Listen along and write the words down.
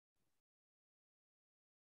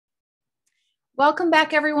Welcome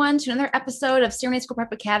back, everyone, to another episode of CRNA School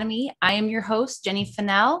Prep Academy. I am your host, Jenny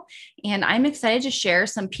Fennell, and I'm excited to share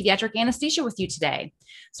some pediatric anesthesia with you today.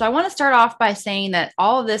 So I want to start off by saying that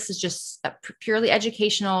all of this is just purely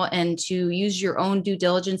educational and to use your own due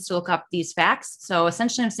diligence to look up these facts. So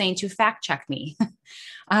essentially, I'm saying to fact check me.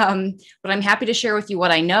 But I'm happy to share with you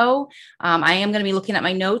what I know. I am going to be looking at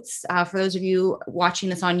my notes for those of you watching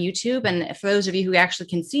this on YouTube. And for those of you who actually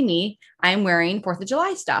can see me, I am wearing 4th of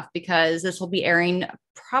July stuff because this will be airing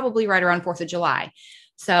probably right around 4th of July.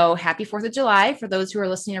 So happy 4th of July for those who are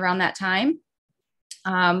listening around that time.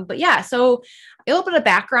 But yeah, so a little bit of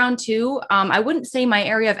background too. I wouldn't say my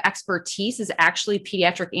area of expertise is actually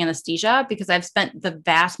pediatric anesthesia because I've spent the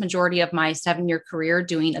vast majority of my 7-year career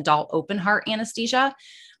doing adult open heart anesthesia.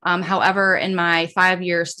 However, in my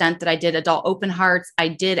 5-year stint that I did adult open hearts, I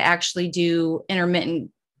did actually do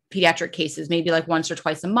intermittent pediatric cases, maybe like once or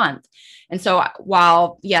twice a month. And so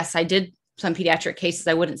while, yes, I did some pediatric cases,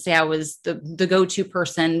 I wouldn't say I was the go-to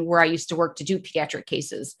person where I used to work to do pediatric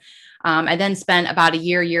cases. I then spent about a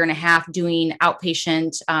year and a half doing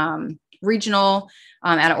outpatient regional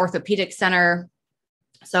at an orthopedic center.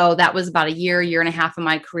 So that was about a year and a half of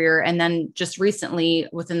my career. And then just recently,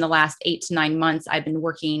 within the last 8 to 9 months, I've been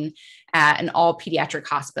working at an all pediatric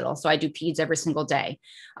hospital. So I do peds every single day.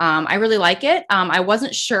 I really like it. I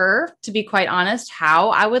wasn't sure, to be quite honest, how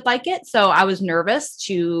I would like it. So I was nervous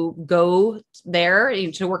to go there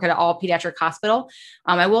to work at an all pediatric hospital.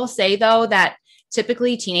 I will say, though, that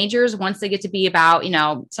typically teenagers, once they get to be about,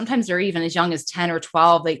 sometimes they're even as young as 10 or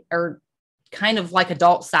 12, they are kind of like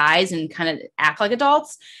adult size and kind of act like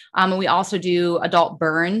adults. And we also do adult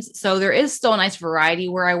burns. So there is still a nice variety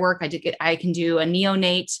where I work. I can do a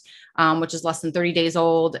neonate, which is less than 30 days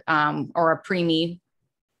old, or a preemie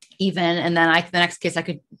even. And then the next case I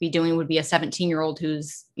could be doing would be a 17-year-old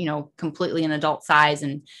who's, completely an adult size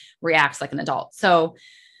and reacts like an adult. So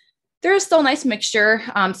there is still a nice mixture.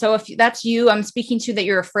 So if that's you, I'm speaking to that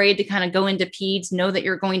you're afraid to kind of go into peds, know that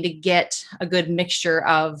you're going to get a good mixture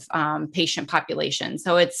of patient population.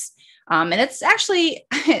 So it's actually,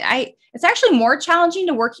 it's actually more challenging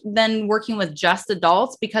to work than working with just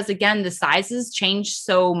adults because again, the sizes change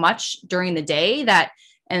so much during the day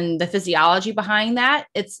and the physiology behind that,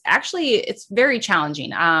 it's very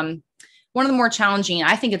challenging. One of the more challenging,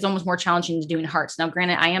 I think it's almost more challenging to doing hearts. Now,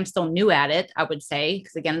 granted, I am still new at it, I would say,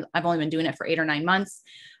 because again, I've only been doing it for 8 or 9 months.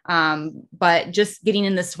 But just getting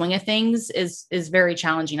in the swing of things is very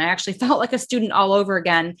challenging. I actually felt like a student all over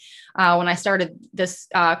again when I started this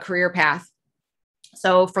career path.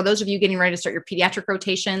 So for those of you getting ready to start your pediatric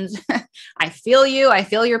rotations, I feel you. I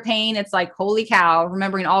feel your pain. It's like, holy cow,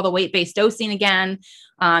 remembering all the weight-based dosing again.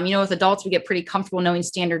 With adults, we get pretty comfortable knowing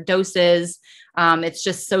standard doses. It's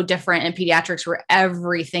just so different in pediatrics where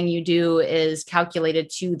everything you do is calculated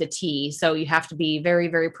to the T. So you have to be very,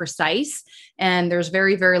 very precise. And there's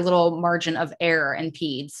very, very little margin of error in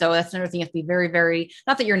peds. So that's another thing you have to be very, very,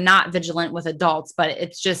 not that you're not vigilant with adults, but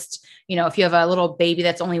it's just, if you have a little baby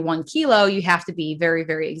that's only 1 kilo, you have to be very,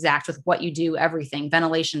 very exact with what you do, everything,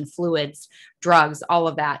 ventilation, fluids, drugs, all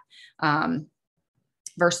of that.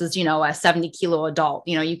 Versus, a 70-kilo adult,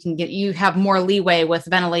 you have more leeway with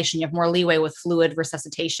ventilation, you have more leeway with fluid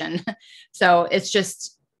resuscitation. So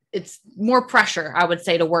it's more pressure, I would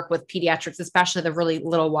say, to work with pediatrics, especially the really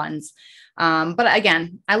little ones. But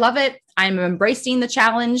again, I love it. I'm embracing the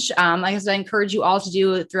challenge. Like I said, I encourage you all to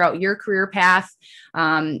do it throughout your career path.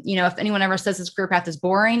 If anyone ever says this career path is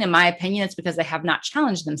boring, in my opinion, it's because they have not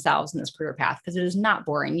challenged themselves in this career path because it is not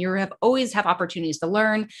boring. You always have opportunities to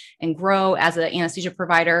learn and grow as an anesthesia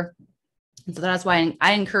provider. And so that's why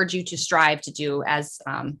I encourage you to strive to do as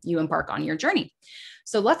you embark on your journey.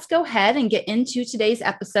 So let's go ahead and get into today's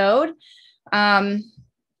episode.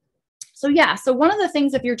 So one of the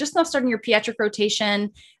things, if you're just now starting your pediatric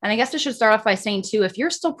rotation, and I guess I should start off by saying too, if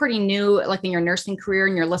you're still pretty new, like in your nursing career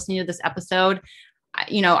and you're listening to this episode,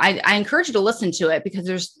 I encourage you to listen to it because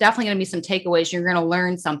there's definitely going to be some takeaways. You're going to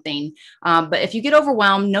learn something. But if you get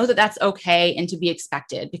overwhelmed, know that that's okay and to be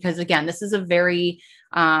expected, because again, this is a very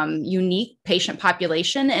unique patient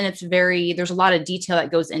population and there's a lot of detail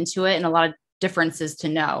that goes into it and a lot of differences to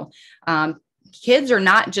know. Kids are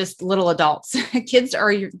not just little adults. Kids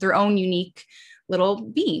are their own unique little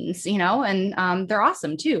beings, and they're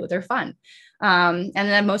awesome too. They're fun. And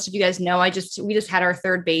then most of you guys know, we just had our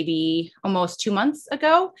 3rd baby almost 2 months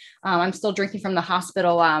ago. I'm still drinking from the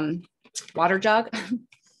hospital water jug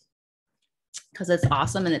because it's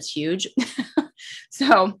awesome and it's huge.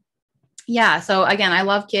 So again, I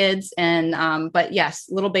love kids but yes,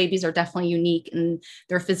 little babies are definitely unique in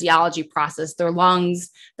their physiology process, their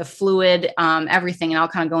lungs, the fluid, everything. And I'll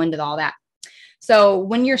kind of go into all that. So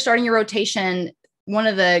when you're starting your rotation, one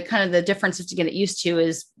of the kind of the differences to get it used to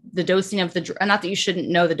is the dosing of the, not that you shouldn't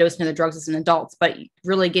know the dosing of the drugs as an adult, but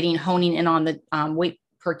really honing in on the weight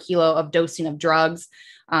per kilo of dosing of drugs.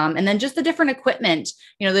 And then just the different equipment,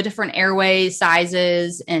 the different airway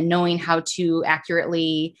sizes and knowing how to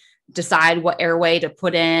accurately decide what airway to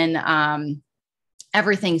put in.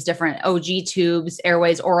 Everything's different. OG tubes,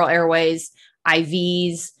 airways, oral airways,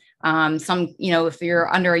 IVs. If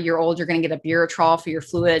you're under a year old, you're going to get a Buretrol for your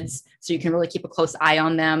fluids, so you can really keep a close eye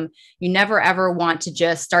on them. You never, ever want to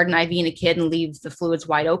just start an IV in a kid and leave the fluids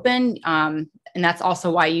wide open. And that's also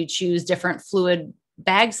why you choose different fluid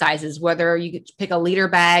bag sizes, whether you pick a liter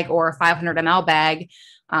bag or a 500 ml bag.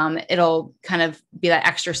 It'll kind of be that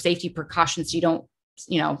extra safety precaution, so you don't,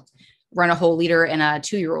 run a whole liter in a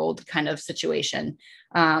 2-year-old kind of situation.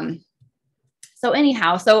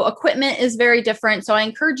 So equipment is very different. So I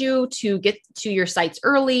encourage you to get to your sites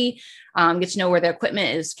early, get to know where the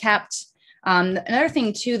equipment is kept. Another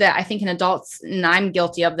thing too, that I think in adults, and I'm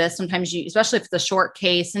guilty of this, sometimes especially if it's a short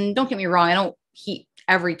case, and don't get me wrong, I don't heat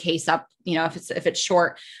every case up, if it's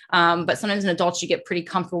short. But sometimes in adults, you get pretty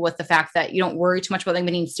comfortable with the fact that you don't worry too much about them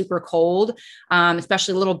getting super cold.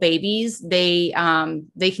 Especially little babies, they can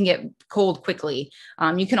get cold quickly.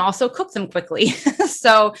 You can also cook them quickly.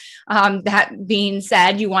 So that being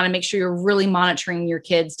said, you want to make sure you're really monitoring your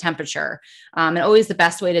kid's temperature. And always the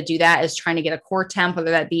best way to do that is trying to get a core temp,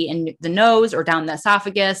 whether that be in the nose or down the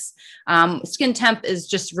esophagus. Skin temp is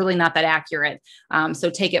just really not that accurate.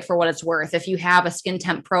 So take it for what it's worth. If you have a skin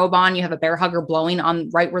temp probe on, you have a bear hugger blowing on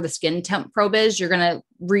right where the skin temp probe is, you're going to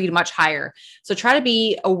read much higher. So try to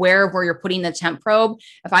be aware of where you're putting the temp probe.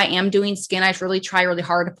 If I am doing skin, I really try really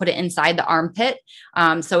hard to put it inside the armpit.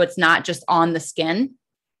 So it's not just on the skin.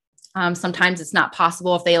 Sometimes it's not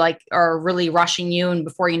possible if they are really rushing you, and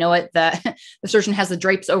before you know it, the surgeon has the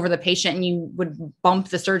drapes over the patient, and you would bump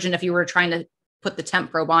the surgeon if you were trying to put the temp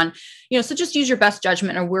probe on, so just use your best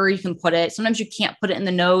judgment or where you can put it. Sometimes you can't put it in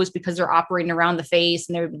the nose because they're operating around the face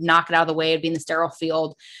and they would knock it out of the way. It'd be in the sterile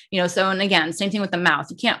field, and again, same thing with the mouth.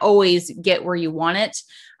 You can't always get where you want it.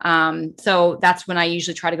 So that's when I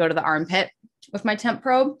usually try to go to the armpit with my temp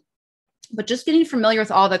probe, but just getting familiar with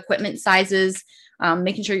all the equipment sizes,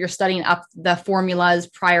 making sure you're studying up the formulas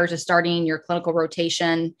prior to starting your clinical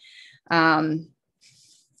rotation.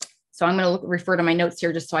 So I'm going to refer to my notes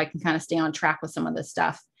here just so I can kind of stay on track with some of this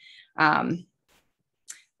stuff.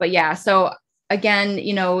 But yeah, so again,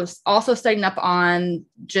 also studying up on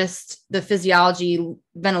just the physiology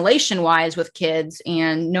ventilation wise with kids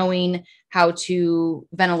and knowing how to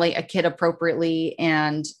ventilate a kid appropriately,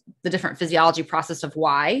 and the different physiology process of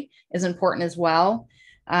why is important as well.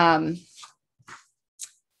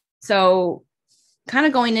 So kind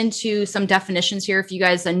of going into some definitions here. If you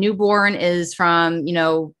guys, a newborn is from,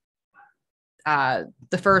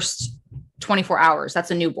 the first 24 hours,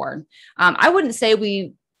 that's a newborn. I wouldn't say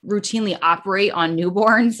we routinely operate on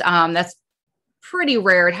newborns. That's pretty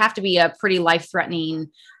rare. It'd have to be a pretty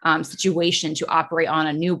life-threatening situation to operate on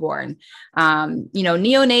a newborn.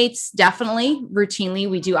 Neonates, definitely routinely,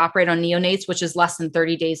 we do operate on neonates, which is less than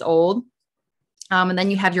 30 days old. And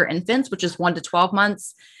then you have your infants, which is 1 to 12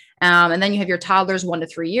 months. And then you have your toddlers 1 to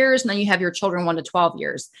 3 years, and then you have your children 1 to 12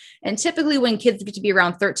 years. And typically when kids get to be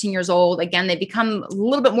around 13 years old, again, they become a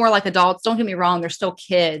little bit more like adults. Don't get me wrong, they're still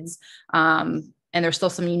kids. And there's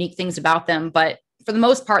still some unique things about them, but for the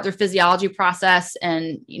most part, their physiology process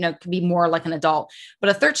and, can be more like an adult.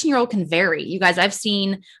 But a 13-year-old can vary. You guys, I've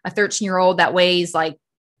seen a 13-year-old that weighs like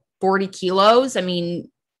 40 kilos.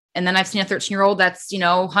 And then I've seen a 13-year-old that's,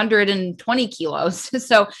 120 kilos.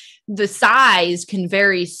 So the size can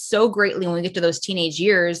vary so greatly when we get to those teenage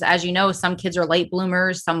years. As you know, some kids are late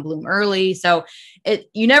bloomers, some bloom early. So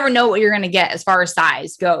you never know what you're going to get as far as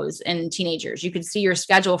size goes in teenagers. You can see your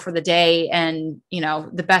schedule for the day, and,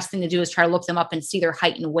 the best thing to do is try to look them up and see their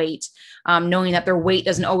height and weight, knowing that their weight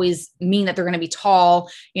doesn't always mean that they're going to be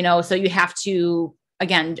tall, so you have to,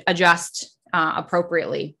 again, adjust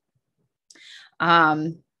appropriately.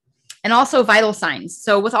 And also vital signs.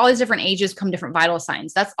 So with all these different ages come different vital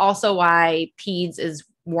signs. That's also why peds is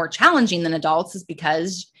more challenging than adults, is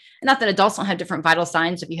because, not that adults don't have different vital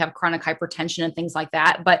signs if you have chronic hypertension and things like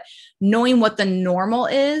that, but knowing what the normal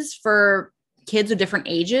is for kids of different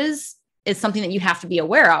ages is something that you have to be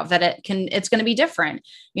aware of, that it's going to be different.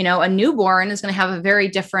 A newborn is going to have a very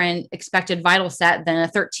different expected vital set than a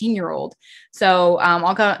 13-year-old. So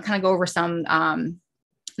I'll kind of go over some, and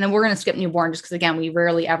then we're going to skip newborn just because, again, we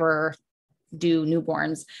rarely ever do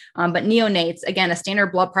newborns. But neonates, again, a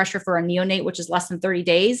standard blood pressure for a neonate, which is less than 30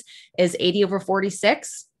 days, is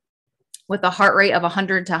 80/46, with a heart rate of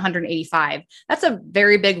 100 to 185. That's a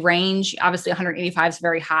very big range. Obviously 185 is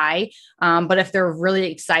very high. But if they're really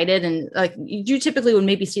excited, and like you typically would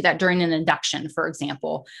maybe see that during an induction, for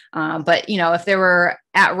example. But if they were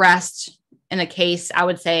at rest in a case, I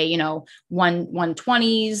would say,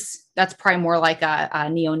 120s, that's probably more like a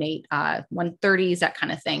neonate, 130s, that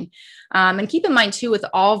kind of thing. And keep in mind too, with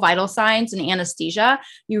all vital signs and anesthesia,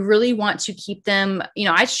 you really want to keep them,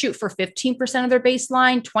 I shoot for 15% of their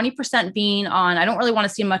baseline, 20% being on, I don't really want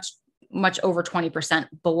to see much over 20%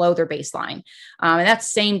 below their baseline. And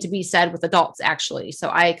that's same to be said with adults actually. So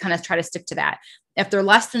I kind of try to stick to that. If they're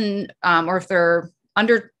less than, or if they're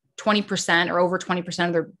under 20% or over 20%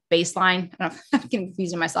 of their baseline. I don't know, I'm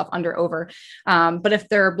confusing myself, under, over. But if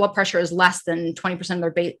their blood pressure is less than 20% of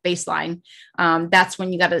their baseline, that's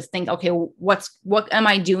when you got to think, okay, what am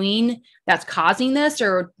I doing that's causing this?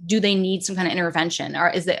 Or do they need some kind of intervention?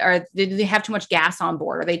 Or do they have too much gas on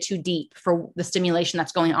board? Are they too deep for the stimulation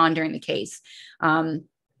that's going on during the case?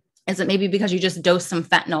 Is it maybe because you just dose some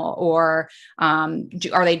fentanyl, or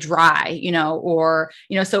are they dry,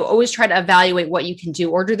 so always try to evaluate what you can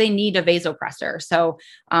do, or do they need a vasopressor? So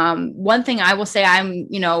one thing I will say, and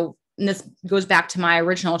this goes back to my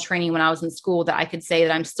original training when I was in school, that I could say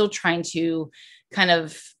that I'm still trying to kind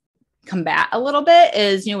of combat a little bit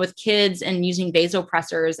is, with kids and using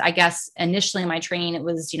vasopressors. I guess initially in my training, it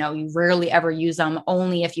was, you rarely ever use them,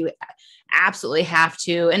 only if you absolutely have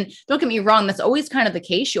to. And don't get me wrong, that's always kind of the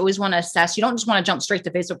case. You always want to assess. You don't just want to jump straight to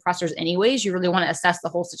vasopressors anyways. You really want to assess the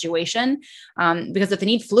whole situation, because if they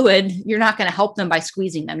need fluid, you're not going to help them by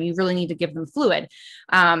squeezing them. You really need to give them fluid.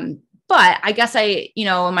 But I guess in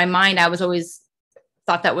my mind, I was always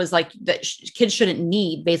thought that was like that kids shouldn't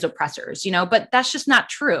need vasopressors, but that's just not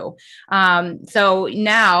true. So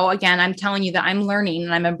now, again, I'm telling you that I'm learning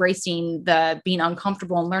and I'm embracing the being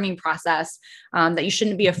uncomfortable and learning process, that you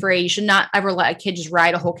shouldn't be afraid. You should not ever let a kid just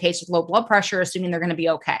ride a whole case with low blood pressure, assuming they're going to be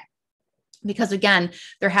okay. Because again,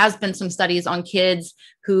 there has been some studies on kids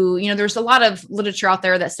who, there's a lot of literature out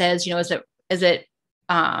there that says, is it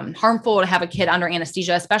harmful to have a kid under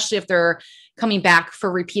anesthesia, especially if they're coming back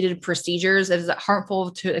for repeated procedures? Is it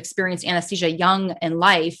harmful to experience anesthesia young in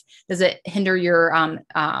life? Does it hinder your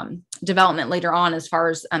development later on as far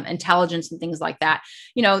as intelligence and things like that?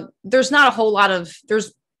 There's not a whole lot of,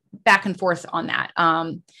 there's back and forth on that.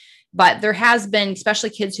 But there has been,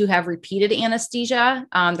 especially kids who have repeated anesthesia,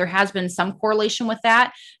 there has been some correlation with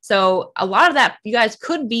that. So a lot of that, you guys,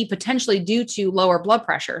 could be potentially due to lower blood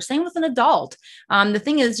pressure. Same with an adult. The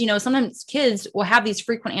thing is, sometimes kids will have these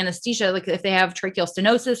frequent anesthesia, like if they have tracheal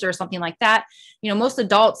stenosis or something like that. Most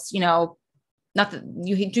adults, not that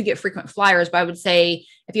you do get frequent flyers, but I would say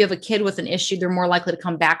if you have a kid with an issue, they're more likely to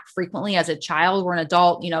come back frequently as a child, where an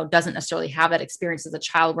adult, doesn't necessarily have that experience as a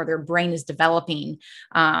child, where their brain is developing,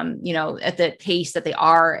 at the pace that they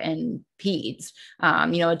are in peds.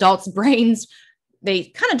 Adults' brains, they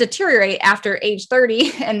kind of deteriorate after age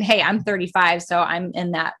 30, and hey, I'm 35, so I'm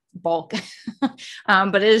in that bulk.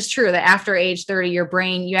 But it is true that after age 30, your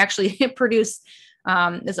brain, you actually produce,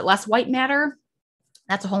 is it less white matter?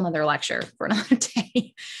 That's a whole nother lecture for another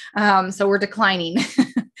day. So we're declining,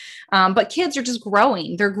 but kids are just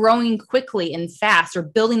growing. They're growing quickly and fast. They're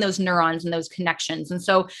building those neurons and those connections. And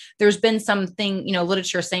so there's been something,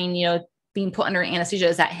 literature saying, being put under anesthesia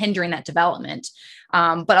is that hindering that development.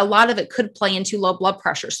 But a lot of it could play into low blood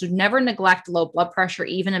pressure. So never neglect low blood pressure,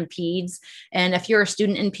 even in peds. And if you're a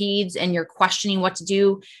student in peds and you're questioning what to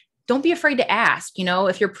do, don't be afraid to ask.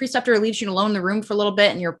 If your preceptor leaves you alone in the room for a little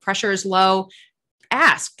bit and your pressure is low,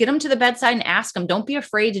 ask, get them to the bedside and ask them. Don't be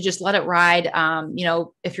afraid to just let it ride.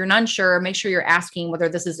 If you're unsure, make sure you're asking whether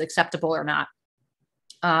this is acceptable or not.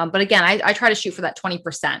 But again, I try to shoot for that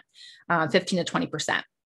 20%, 15 to 20%.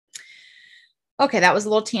 Okay, that was a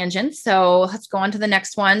little tangent. So let's go on to the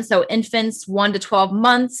next one. So infants 1 to 12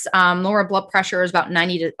 months, lower blood pressure is about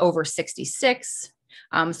 90 to over 66.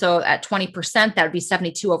 So at 20%, that would be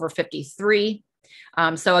 72 over 53.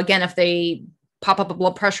 So again, if they pop up a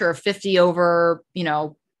blood pressure of 50 over,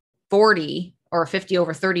 40 or 50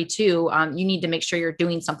 over 32, you need to make sure you're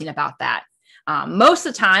doing something about that. Most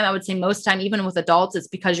of the time, I would say most of the time, even with adults, it's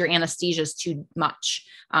because your anesthesia is too much.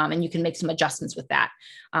 And you can make some adjustments with that.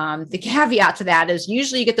 The caveat to that is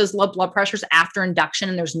usually you get those low blood pressures after induction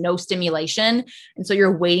and there's no stimulation. And so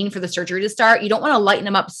you're waiting for the surgery to start. You don't want to lighten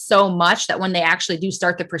them up so much that when they actually do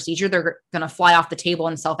start the procedure, they're going to fly off the table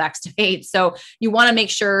and self-activate. So you want to make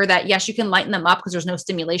sure that, yes, you can lighten them up because there's no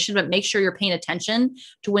stimulation, but make sure you're paying attention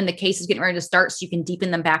to when the case is getting ready to start so you can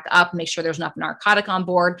deepen them back up, make sure there's enough narcotic on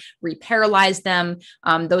board, reparalyze them,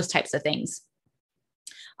 those types of things.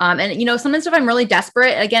 And, sometimes if I'm really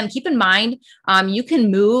desperate, again, keep in mind, you can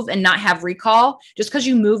move and not have recall. Just because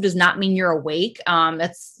you move does not mean you're awake.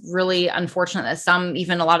 It's really unfortunate that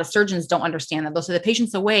even a lot of surgeons don't understand that. They'll say the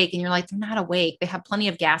patient's awake and you're like, they're not awake. They have plenty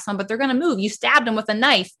of gas on, but they're going to move. You stabbed them with a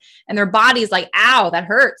knife and their body's like, ow, that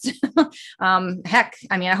hurts. Heck,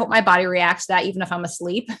 I hope my body reacts to that even if I'm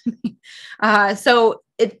asleep. So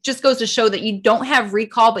it just goes to show that you don't have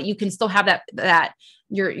recall, but you can still have that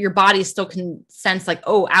your body still can sense like,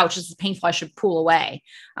 oh, ouch, this is painful, I should pull away.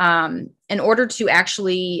 In order to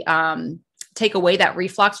actually take away that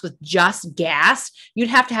reflux with just gas, you'd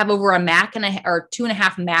have to have over a Mac or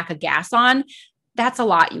 2.5 Mac of gas on. That's a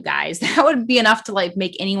lot, you guys. That would be enough to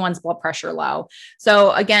make anyone's blood pressure low.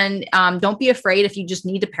 So again, don't be afraid if you just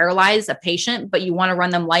need to paralyze a patient, but you want to run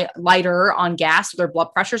them lighter on gas so their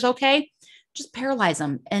blood pressure's okay. Just paralyze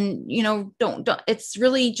them. And, don't, it's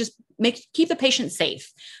really just keep the patient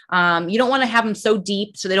safe. You don't want to have them so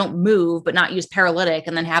deep so they don't move, but not use paralytic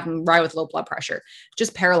and then have them ride with low blood pressure.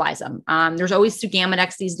 Just paralyze them. There's always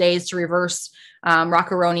Sugamidex these days to reverse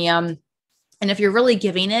rocuronium. And if you're really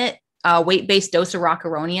giving it a weight-based dose of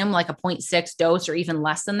rocuronium, like a 0.6 dose or even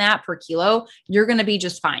less than that per kilo, you're going to be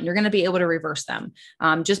just fine. You're going to be able to reverse them.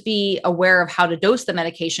 Just be aware of how to dose the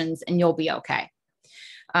medications and you'll be okay.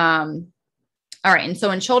 All right. And so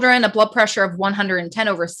in children, a blood pressure of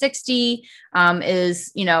 110/60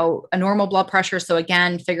 is, a normal blood pressure. So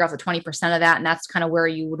again, figure out the 20% of that. And that's kind of where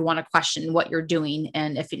you would want to question what you're doing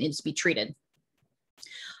and if it needs to be treated.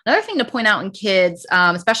 Another thing to point out in kids,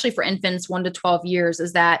 especially for infants 1 to 12 years,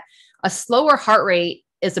 is that a slower heart rate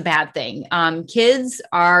is a bad thing. Kids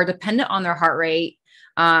are dependent on their heart rate.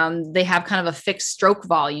 They have kind of a fixed stroke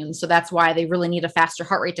volume. So that's why they really need a faster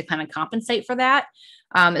heart rate to kind of compensate for that.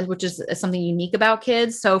 Which is something unique about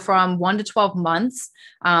kids. So from 1 to 12 months,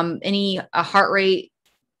 any heart rate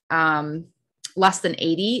less than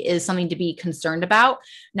 80 is something to be concerned about.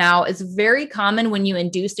 Now, it's very common when you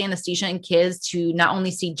induce anesthesia in kids to not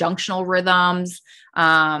only see junctional rhythms,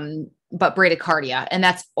 but bradycardia. And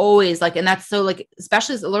that's always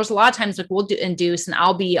especially there's a lot of times we'll induce and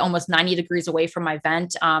I'll be almost 90 degrees away from my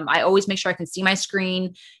vent. I always make sure I can see my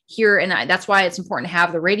screen here. And that's why it's important to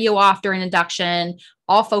have the radio off during induction.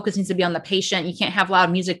 All focus needs to be on the patient. You can't have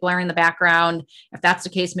loud music blaring in the background. If that's the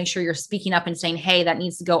case, make sure you're speaking up and saying, hey, that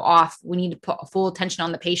needs to go off. We need to put full attention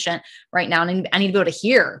on the patient right now. And I need to be able to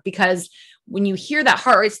hear, because when you hear that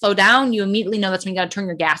heart rate slow down, you immediately know that's when you got to turn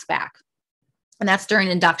your gas back. And that's during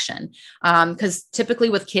induction. Because typically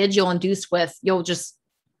with kids, you'll just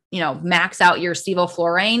max out your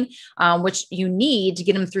sevoflurane, which you need to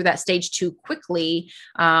get them through that stage 2 quickly.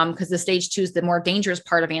 Because the stage 2 is the more dangerous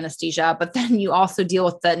part of anesthesia, but then you also deal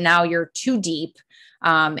with now you're too deep.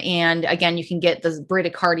 And again, you can get the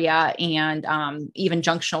bradycardia and even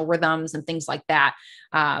junctional rhythms and things like that.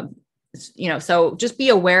 So just be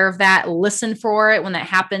aware of that, listen for it. When that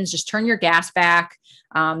happens, just turn your gas back.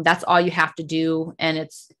 That's all you have to do. And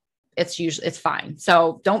it's fine.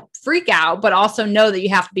 So don't freak out, but also know that you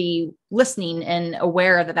have to be listening and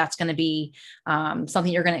aware that that's going to be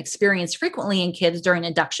something you're going to experience frequently in kids during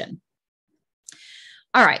induction.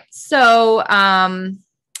 All right. So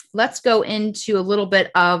let's go into a little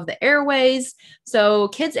bit of the airways. So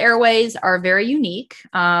kids' airways are very unique.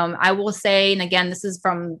 I will say, and again, this is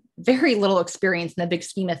from very little experience in the big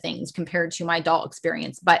scheme of things compared to my adult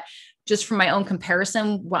experience, but just from my own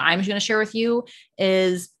comparison, what I'm going to share with you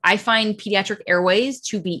is I find pediatric airways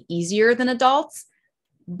to be easier than adults,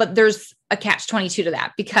 but there's a catch-22 to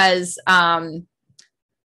that because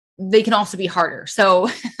they can also be harder. So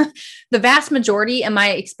the vast majority in my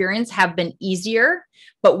experience have been easier,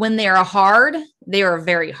 but when they are hard, they are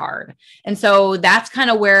very hard. And so that's kind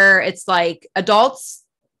of where it's like adults,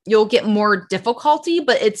 you'll get more difficulty,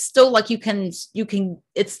 but it's still like it's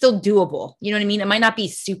still doable. You know what I mean? It might not be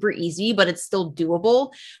super easy, but it's still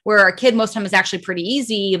doable, where a kid most time is actually pretty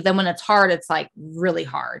easy. Then when it's hard, it's like really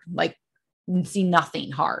hard, like you see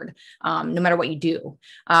nothing hard, no matter what you do.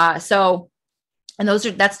 And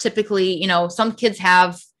that's typically, some kids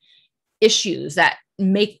have issues that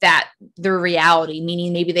make that their reality,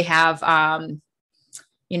 meaning maybe they have,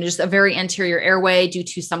 just a very anterior airway due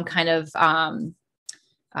to some kind of,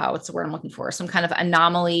 what's the word I'm looking for? Some kind of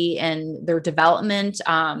anomaly in their development.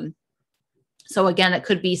 So again, it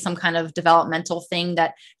could be some kind of developmental thing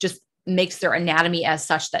that just makes their anatomy as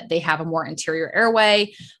such that they have a more anterior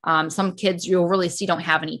airway. Some kids you'll really see don't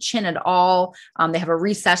have any chin at all. They have a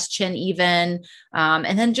recessed chin even.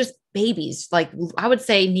 And then just babies, like I would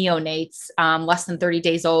say neonates, less than 30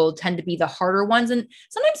 days old tend to be the harder ones. And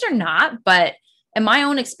sometimes they're not, but in my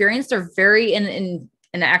own experience, they're very,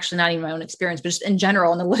 and actually not even my own experience, but just in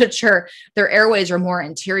general in the literature, their airways are more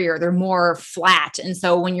anterior, they're more flat. And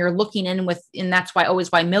so when you're looking in with, and that's why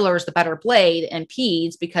always why Miller is the better blade in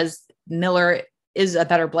peds, because Miller is a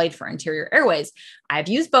better blade for anterior airways. I've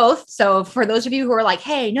used both. So for those of you who are like,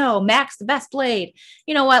 hey, no, Mac's the best blade,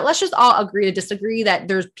 you know what? Let's just all agree to disagree that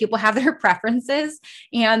there's people have their preferences,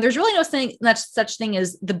 and there's really no such thing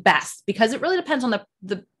as the best, because it really depends on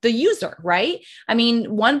the user, right? I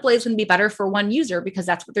mean, one blade's going to be better for one user because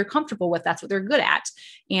that's what they're comfortable with. That's what they're good at.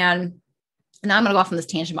 And now I'm going to go off on this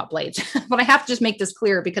tangent about blades, but I have to just make this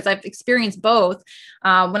clear because I've experienced both.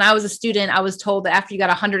 When I was a student, I was told that after you got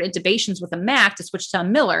 100 intubations with a Mac to switch to a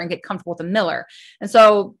Miller and get comfortable with a Miller. And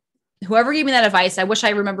so whoever gave me that advice, I wish I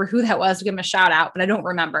remember who that was to give him a shout out, but I don't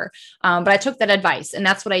remember. But I took that advice and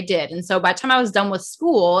that's what I did. And so by the time I was done with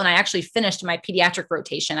school and I actually finished my pediatric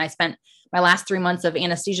rotation, I spent my last 3 months of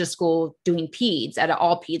anesthesia school doing peds at an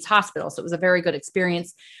all peds hospital. So it was a very good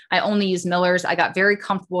experience. I only used Millers. I got very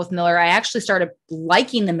comfortable with Miller. I actually started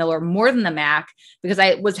liking the Miller more than the Mac because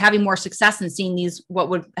I was having more success in seeing these, what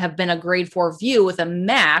would have been a grade 4 view with a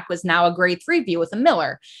Mac was now a grade 3 view with a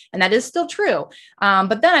Miller. And that is still true.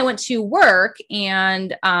 But then I went to work,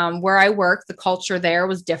 and where I worked, the culture there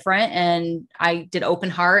was different. And I did open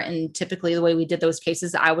heart. And typically the way we did those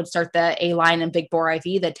cases, I would start the A line and big bore IV,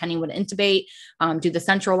 the attending would intubate, do the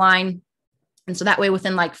central line. And so that way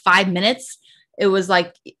within like 5 minutes, it was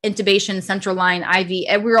like intubation, central line, IV,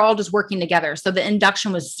 and we were all just working together. So the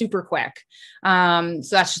induction was super quick. So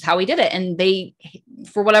that's just how we did it. And they,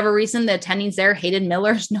 for whatever reason, the attendings there hated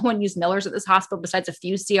Millers. No one used Millers at this hospital besides a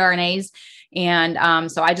few CRNAs.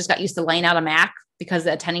 And so I just got used to laying out a Mac because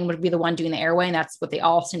the attending would be the one doing the airway. And that's what they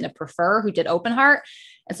all seem to prefer who did open heart.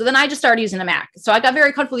 And so then I just started using a Mac. So I got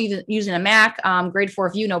very comfortable using a Mac, grade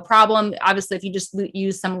 4 view, no problem. Obviously, if you just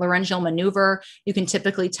use some laryngeal maneuver, you can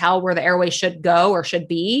typically tell where the airway should go or should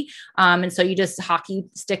be. And so you just hockey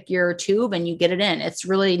stick your tube and you get it in. It's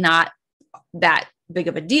really not that big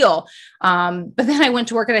of a deal. But then I went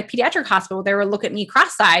to work at a pediatric hospital. They were looking at me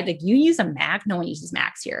cross-eyed, like, you use a Mac? No one uses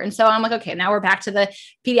Macs here. And so I'm like, okay, now we're back to the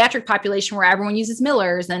pediatric population where everyone uses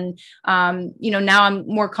Millers. And, now I'm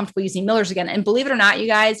more comfortable using Millers again. And believe it or not, you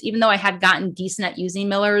guys, even though I had gotten decent at using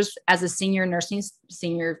Millers as a senior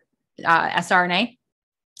SRNA,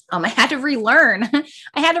 I had to relearn. Because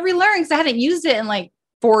I hadn't used it in like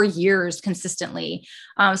 4 years consistently.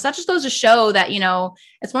 So that just goes to show that,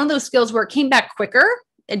 it's one of those skills where it came back quicker.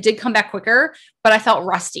 It did come back quicker, but I felt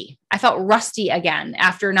rusty. Again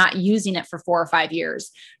after not using it for 4 or 5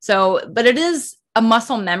 years. So, but it is a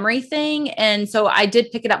muscle memory thing. And so I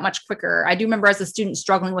did pick it up much quicker. I do remember as a student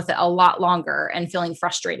struggling with it a lot longer and feeling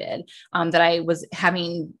frustrated that I was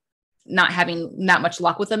not having that much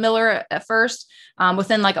luck with a Miller at first.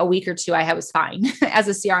 Within like a week or two, I was fine as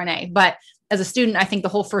a CRNA, but as a student, I think the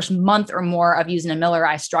whole first month or more of using a Miller,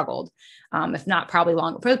 I struggled, if not probably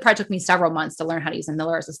longer. It probably took me several months to learn how to use a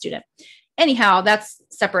Miller as a student. Anyhow, that's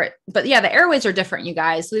separate. But yeah, the airways are different, you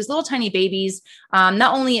guys. So these little tiny babies,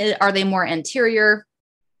 not only are they more anterior,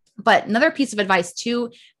 but another piece of advice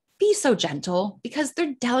too, be so gentle because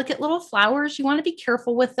they're delicate little flowers. You want to be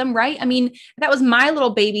careful with them, right? I mean, if that was my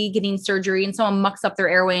little baby getting surgery and someone mucks up their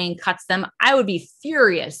airway and cuts them, I would be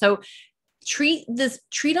furious. So treat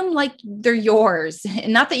them like they're yours.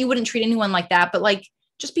 And not that you wouldn't treat anyone like that, but like,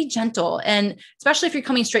 just be gentle. And especially if you're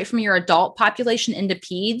coming straight from your adult population into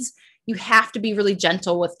peds, you have to be really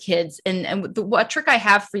gentle with kids. And what trick I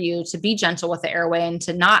have for you to be gentle with the airway and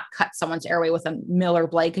to not cut someone's airway with a Miller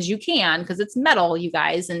blade, because it's metal, you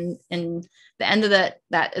guys. And the end of that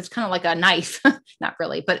it's kind of like a knife, not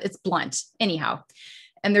really, but it's blunt anyhow.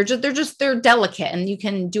 And they're delicate and you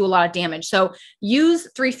can do a lot of damage. So use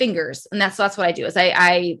 3 fingers. And that's what I do is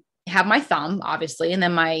I have my thumb, obviously, and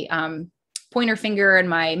then my pointer finger and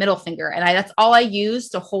my middle finger. And that's all I use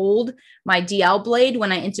to hold my DL blade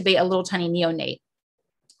when I intubate a little tiny neonate.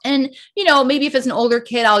 And, maybe if it's an older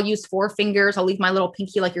kid, I'll use 4 fingers. I'll leave my little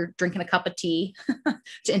pinky like you're drinking a cup of tea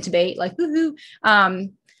to intubate, like, woohoo.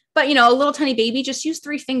 But, a little tiny baby, just use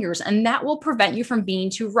 3 fingers and that will prevent you from being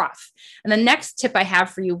too rough. And the next tip I have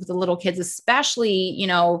for you with the little kids, especially,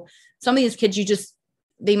 some of these kids,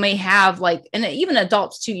 they may have and even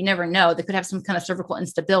adults too, you never know, they could have some kind of cervical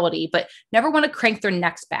instability, but never want to crank their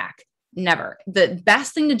necks back. Never. The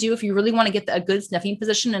best thing to do if you really want to get a good sniffing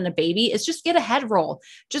position in a baby is just get a head roll.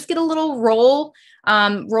 Just get a little roll,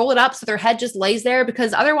 roll it up so their head just lays there,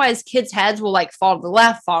 because otherwise kids' heads will fall to the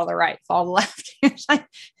left, fall to the right, fall to the left.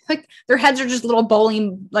 like their heads are just little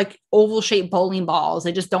bowling, like oval shaped bowling balls.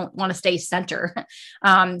 They just don't want to stay center.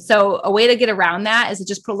 So a way to get around that is to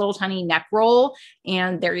just put a little tiny neck roll,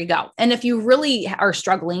 and there you go. And if you really are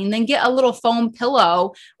struggling, then get a little foam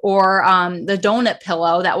pillow or the donut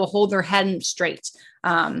pillow that will hold their head straight.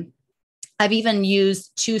 I've even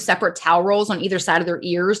used 2 separate towel rolls on either side of their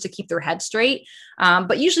ears to keep their head straight.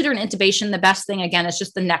 But usually during intubation, the best thing, again, is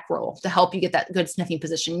just the neck roll to help you get that good sniffing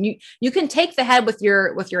position. You can take the head with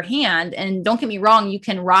your hand, and don't get me wrong, you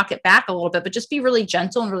can rock it back a little bit, but just be really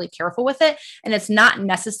gentle and really careful with it. And it's not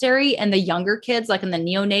necessary in the younger kids, like in the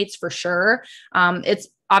neonates for sure. It's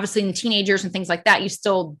obviously in teenagers and things like that, you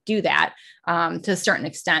still do that to a certain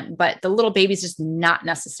extent, but the little baby's just not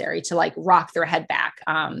necessary to like rock their head back.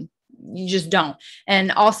 You just don't.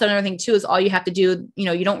 And also another thing too, is all you have to do,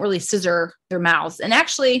 you don't really scissor their mouths. And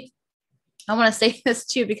actually, I want to say this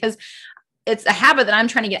too, because it's a habit that I'm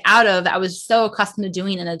trying to get out of. I was so accustomed to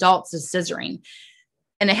doing in adults is scissoring,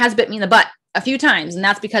 and it has bit me in the butt a few times. And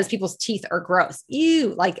that's because people's teeth are gross.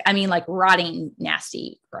 Ew. Like rotting,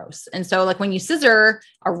 nasty, gross. And so like when you scissor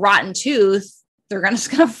a rotten tooth, they're just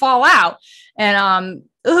going to fall out. And,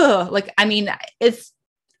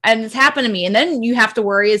 it's happened to me. And then you have to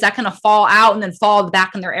worry, is that going to fall out and then fall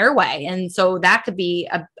back in their airway? And so that could be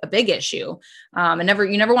a big issue. You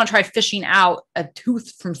never want to try fishing out a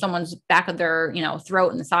tooth from someone's back of their,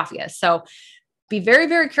 throat and esophagus. So be very,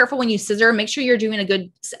 very careful when you scissor. Make sure you're doing a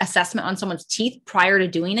good assessment on someone's teeth prior to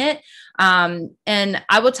doing it. And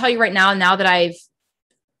I will tell you right now that I've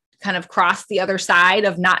kind of crossed the other side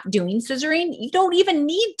of not doing scissoring, you don't even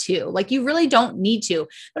need to. Like, you really don't need to.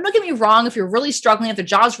 But don't get me wrong, if you're really struggling, if the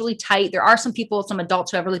jaw's really tight, there are some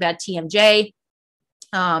adults who have really bad TMJ.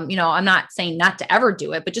 I'm not saying not to ever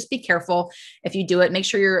do it, but just be careful if you do it. Make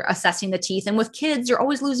sure you're assessing the teeth. And with kids, you're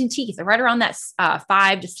always losing teeth. They're right around that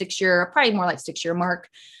 5 to 6 year, probably more like 6 year mark,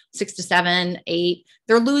 6 to 7, 8.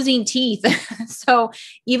 They're losing teeth. So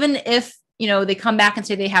even if, they come back and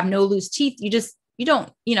say they have no loose teeth, you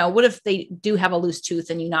don't, what if they do have a loose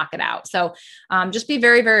tooth and you knock it out? So just be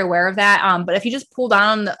very, very aware of that. But if you just pull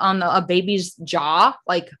down on a baby's jaw,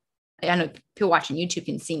 like, I know people watching YouTube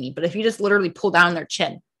can see me, but if you just literally pull down their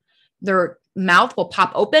chin, their mouth will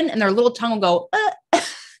pop open and their little tongue will go,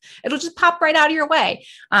 it'll just pop right out of your way.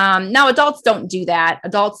 Now adults don't do that.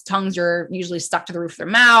 Adults' tongues are usually stuck to the roof of their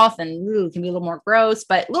mouth and can be a little more gross,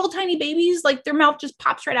 but little tiny babies, like their mouth just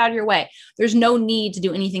pops right out of your way. There's no need to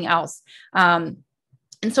do anything else.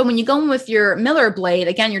 And so when you go in with your Miller blade,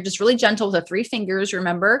 again, you're just really gentle with the 3 fingers,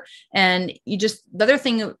 remember? And the other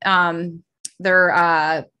thing, you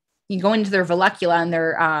go into their vallecula and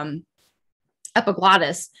their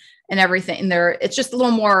epiglottis and everything. And it's just a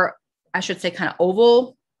little more, I should say, kind of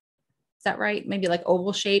oval. Is that right? Maybe like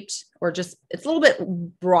oval shaped, or just, it's a little bit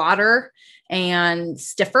broader and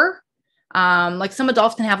stiffer. Like some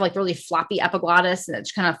adults can have like really floppy epiglottis and it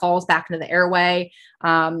just kind of falls back into the airway.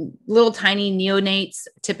 Little tiny neonates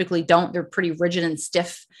typically don't, they're pretty rigid and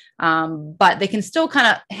stiff. But they can still kind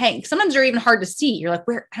of hang. Sometimes they're even hard to see. You're like,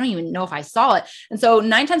 I don't even know if I saw it. And so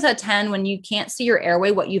 9 times out of 10, when you can't see your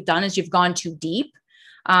airway, what you've done is you've gone too deep.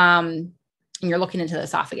 And you're looking into the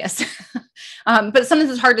esophagus. But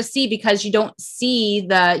sometimes it's hard to see because you don't see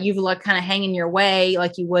the uvula kind of hanging your way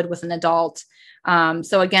like you would with an adult.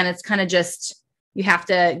 So again, it's kind of just, you have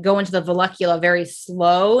to go into the vallecula very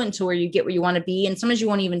slow until where you get where you want to be. And sometimes you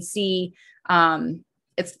won't even see,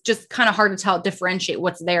 it's just kind of hard to differentiate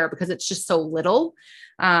what's there because it's just so little.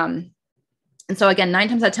 And so again, 9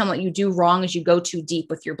 times out of 10, what you do wrong is you go too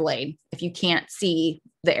deep with your blade if you can't see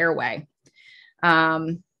the airway.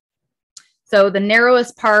 So the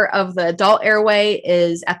narrowest part of the adult airway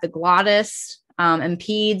is at the glottis, and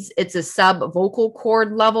peds, it's a subvocal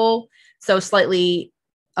cord level. So slightly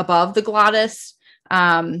above the glottis.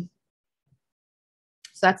 So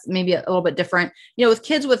that's maybe a little bit different. With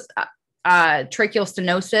kids with tracheal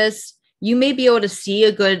stenosis, you may be able to see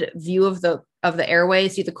a good view of the airway,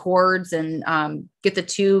 see the cords and get the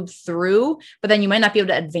tube through, but then you might not be able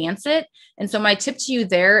to advance it. And so my tip to you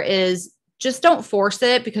there is just don't force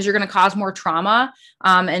it because you're going to cause more trauma.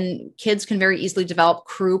 And kids can very easily develop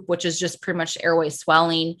croup, which is just pretty much airway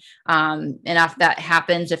swelling. And if that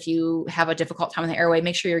happens, if you have a difficult time with the airway,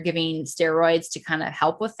 make sure you're giving steroids to kind of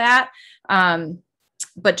help with that.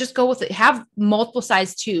 But just go with it. Have multiple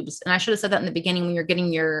size tubes. And I should have said that in the beginning when you're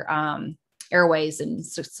getting your airways and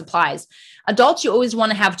supplies. Adults, you always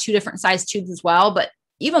want to have 2 different size tubes as well, but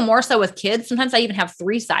even more so with kids. Sometimes I even have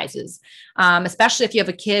 3 sizes, especially if you have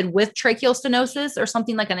a kid with tracheal stenosis or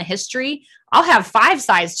something like in a history. I'll have 5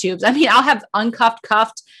 size tubes. I mean, I'll have uncuffed,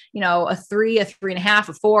 cuffed, a 3, a 3.5,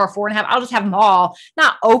 a 4, a 4.5. I'll just have them all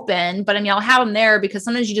not open, but I mean, I'll have them there because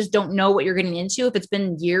sometimes you just don't know what you're getting into. If it's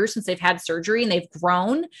been years since they've had surgery and they've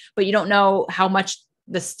grown, but you don't know how much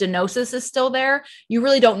the stenosis is still there, you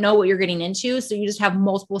really don't know what you're getting into. So you just have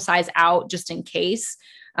multiple size out just in case.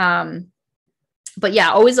 But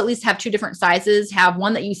yeah, always at least have 2 different sizes. Have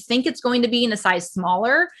one that you think it's going to be in a size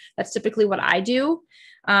smaller. That's typically what I do.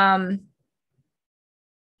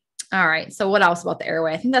 All right. So what else about the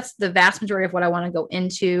airway? I think that's the vast majority of what I want to go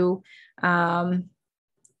into.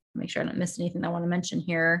 Make sure I don't miss anything I want to mention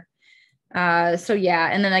here. So yeah.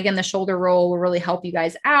 And then again, the shoulder roll will really help you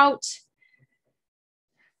guys out.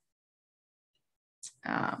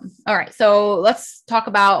 All right. So let's talk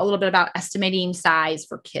about a little bit about estimating size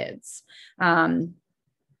for kids. The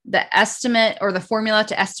estimate or the formula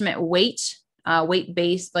to estimate weight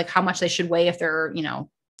based, like how much they should weigh if they're,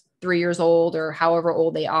 3 years old or however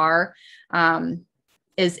old they are,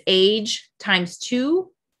 is age times 2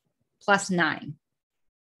 plus 9.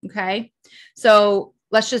 Okay. So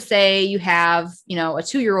let's just say you have, a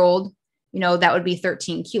 2-year-old, that would be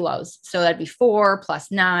 13 kilos. So that'd be 4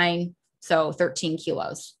 plus 9. So 13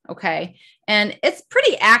 kilos. Okay. And it's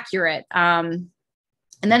pretty accurate. And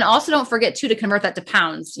then also don't forget too, to convert that to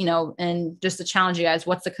pounds, and just to challenge you guys,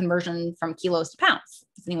 what's the conversion from kilos to pounds?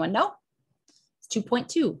 Does anyone know? It's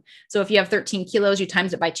 2.2. So if you have 13 kilos, you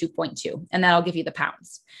times it by 2.2, and that'll give you the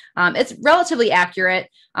pounds. It's relatively accurate.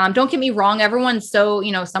 Don't get me wrong, everyone. So,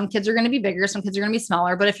 some kids are going to be bigger, some kids are going to be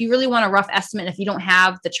smaller, but if you really want a rough estimate, if you don't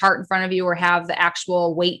have the chart in front of you or have the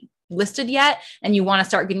actual weight listed yet, and you want to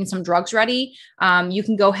start getting some drugs ready, you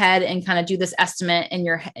can go ahead and kind of do this estimate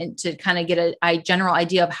to kind of get a general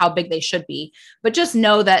idea of how big they should be. But just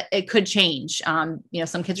know that it could change.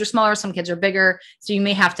 Some kids are smaller, some kids are bigger. So you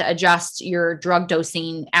may have to adjust your drug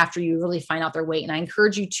dosing after you really find out their weight. And I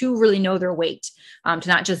encourage you to really know their weight, to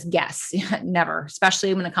not just guess. Never,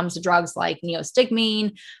 especially when it comes to drugs like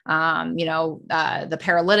neostigmine, the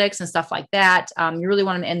paralytics and stuff like that. You really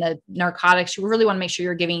want to, and the narcotics, you really want to make sure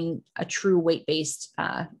you're giving a true weight-based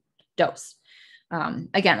dose.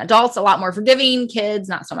 Again, adults, a lot more forgiving, kids,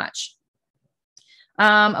 not so much.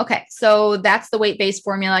 Okay, so that's the weight-based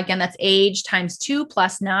formula. Again, that's age times 2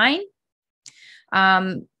 plus 9.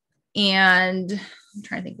 And I'm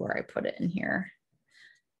trying to think where I put it in here.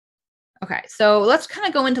 Okay, so let's kind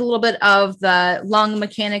of go into a little bit of the lung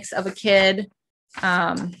mechanics of a kid.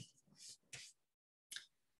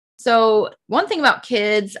 So one thing about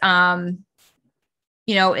kids,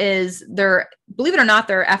 is their, believe it or not,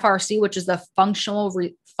 their FRC, which is the functional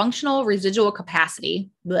residual capacity.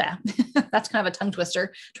 Blech. That's kind of a tongue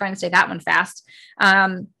twister, trying to say that one fast.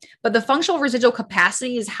 But the functional residual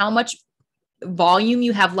capacity is how much volume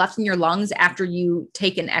you have left in your lungs after you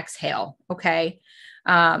take an exhale. Okay.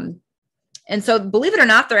 And so believe it or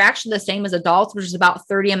not, they're actually the same as adults, which is about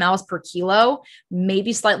 30 mLs per kilo,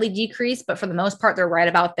 maybe slightly decreased, but for the most part, they're right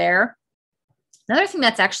about there. Another thing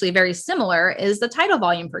that's actually very similar is the tidal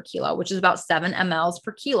volume per kilo, which is about 7 mLs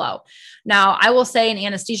per kilo. Now, I will say in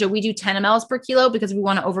anesthesia, we do 10 mLs per kilo because we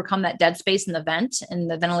want to overcome that dead space in the vent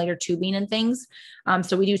and the ventilator tubing and things.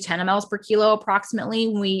 So we do 10 mLs per kilo approximately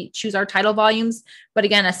when we choose our tidal volumes. But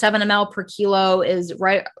again, a 7 ml per kilo is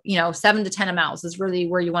right, 7 to 10 mLs is really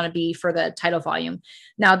where you want to be for the tidal volume.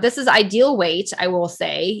 Now, this is ideal weight, I will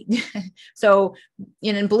say. So,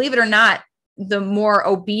 and believe it or not, the more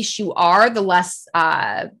obese you are, the less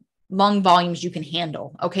lung volumes you can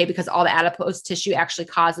handle. Okay. Because all the adipose tissue actually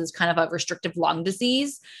causes kind of a restrictive lung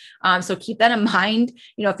disease. So keep that in mind.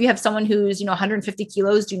 If you have someone who's, 150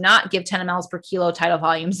 kilos, do not give 10 mLs per kilo tidal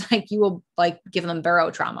volumes. Like you will give them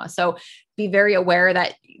barotrauma. So be very aware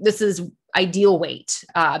that this is ideal weight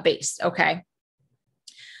based. Okay.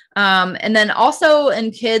 And then also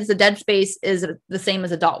in kids, the dead space is the same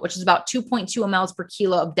as adult, which is about 2.2 mLs per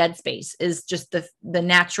kilo of dead space is just the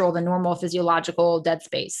normal physiological dead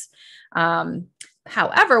space.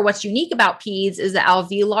 However, what's unique about peds is the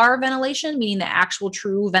alveolar ventilation, meaning the actual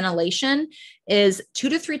true ventilation is 2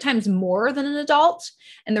 to 3 times more than an adult.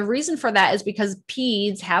 And the reason for that is because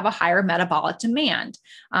peds have a higher metabolic demand.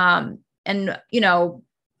 I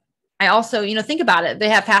also, think about it. They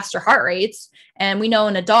have faster heart rates. And we know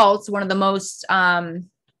in adults, one of the most,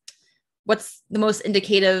 what's the most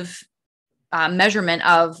indicative measurement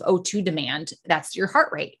of O2 demand? That's your heart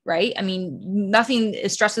rate, right? I mean, nothing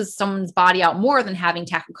stresses someone's body out more than having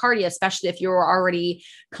tachycardia, especially if you're already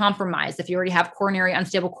compromised, if you already have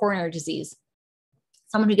unstable coronary disease.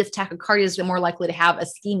 Someone who gets tachycardia is more likely to have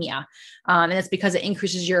ischemia. And it's because it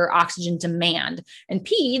increases your oxygen demand. And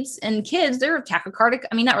peds and kids, they're tachycardic.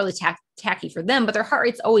 I mean, not really tacky for them, but their heart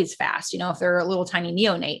rate's always fast, if they're a little tiny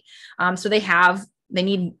neonate. So they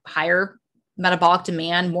need higher metabolic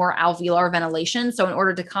demand, more alveolar ventilation. So in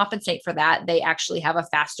order to compensate for that, they actually have a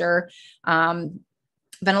faster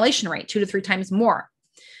ventilation rate, 2 to 3 times more.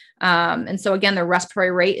 And so again, their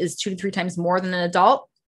respiratory rate is 2 to 3 times more than an adult,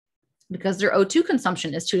 because their O2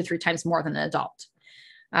 consumption is 2 to 3 times more than an adult.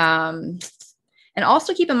 And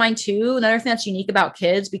also keep in mind too, another thing that's unique about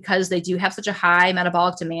kids, because they do have such a high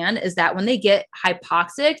metabolic demand, is that when they get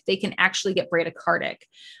hypoxic, they can actually get bradycardic.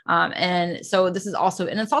 And so this is also,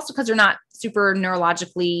 and it's also because they're not super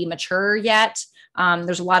neurologically mature yet.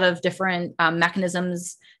 There's a lot of different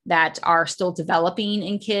mechanisms that are still developing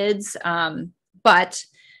in kids. But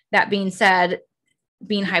that being said,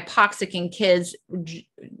 being hypoxic in kids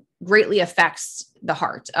greatly affects the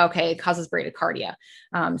heart. Okay. It causes bradycardia.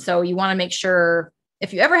 So you want to make sure,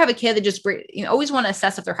 if you ever have a kid that just, you always want to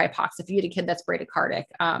assess if they're hypoxic, if you get a kid that's bradycardic,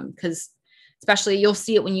 because especially you'll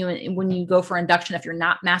see it when you go for induction, if you're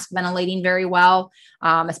not mask ventilating very well,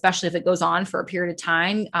 especially if it goes on for a period of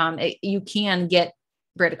time, you can get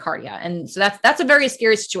bradycardia. And so that's a very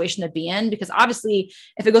scary situation to be in, because obviously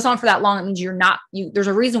if it goes on for that long, it means there's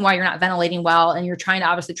a reason why you're not ventilating well, and you're trying to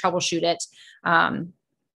obviously troubleshoot it.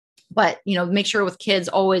 But, make sure with kids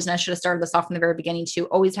always, and I should have started this off in the very beginning too,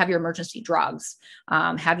 always have your emergency drugs,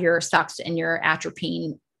 have your Sux and your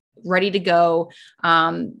atropine ready to go.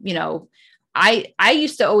 I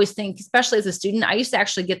used to always think, especially as a student, I used to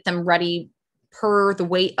actually get them ready per the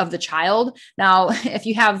weight of the child. Now, if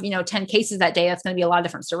you have, 10 cases that day, that's going to be a lot of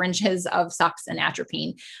different syringes of Sux and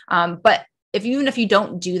atropine. But even if you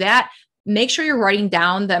don't do that, make sure you're writing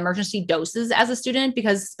down the emergency doses as a student,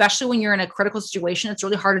 because especially when you're in a critical situation, it's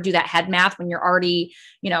really hard to do that head math when you're already,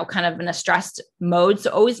 kind of in a stressed mode.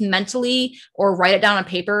 So always mentally, or write it down on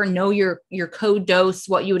paper, know your code dose,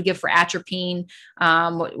 what you would give for atropine,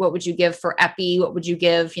 what would you give for epi, what would you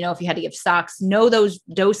give, if you had to give Sux, know those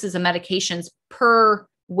doses of medications per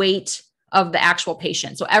weight of the actual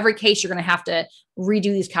patient. So every case, you're going to have to redo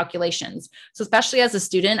these calculations. So especially as a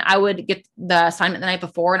student, I would get the assignment the night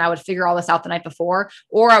before, and I would figure all this out the night before,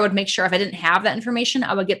 or I would make sure if I didn't have that information,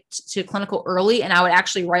 I would get to clinical early, and I would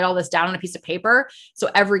actually write all this down on a piece of paper. So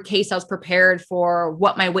every case I was prepared for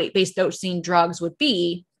what my weight-based dosing drugs would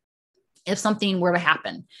be if something were to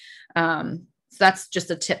happen. So that's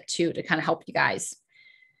just a tip too, to kind of help you guys.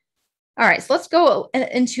 All right, so let's go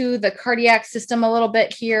into the cardiac system a little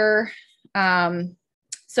bit here.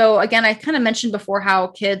 So again, I kind of mentioned before how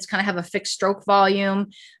kids kind of have a fixed stroke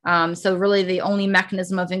volume. So really the only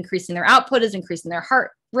mechanism of increasing their output is increasing their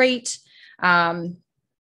heart rate. And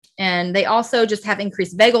they also just have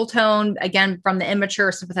increased vagal tone, again, from the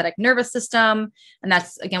immature sympathetic nervous system. And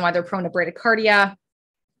that's, again, why they're prone to bradycardia.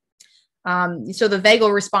 So the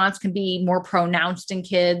vagal response can be more pronounced in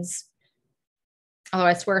kids. Although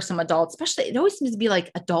I swear some adults, especially, it always seems to be like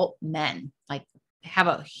adult men, like have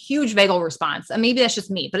a huge vagal response. And maybe that's just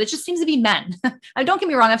me, but it just seems to be men. Don't get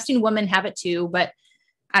me wrong. I've seen women have it too, but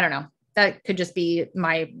I don't know. That could just be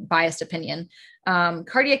my biased opinion.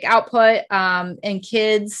 Cardiac output in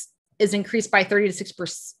kids is increased by 30 to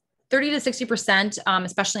 60%,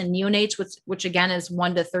 especially in neonates, which again is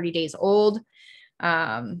 1 to 30 days old.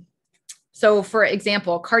 So for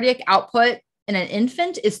example, cardiac output in an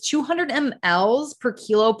infant is 200 mLs per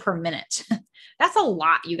kilo per minute. That's a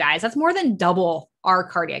lot, you guys. That's more than double our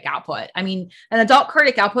cardiac output. I mean, an adult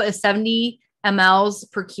cardiac output is 70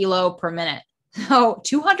 mLs per kilo per minute. So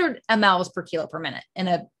 200 mLs per kilo per minute in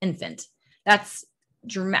an infant. That's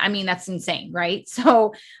insane, right?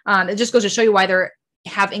 So it just goes to show you why they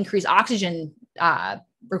have increased oxygen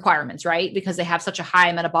requirements, right? Because they have such a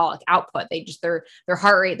high metabolic output. Their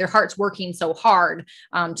heart rate, their heart's working so hard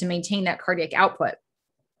to maintain that cardiac output.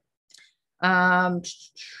 Went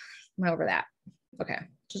over that. Okay.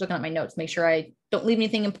 Just looking at my notes, make sure I don't leave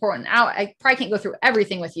anything important out. I probably can't go through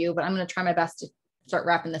everything with you, but I'm going to try my best to start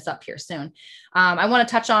wrapping this up here soon. I want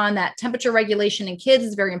to touch on that temperature regulation in kids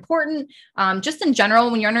is very important. Just in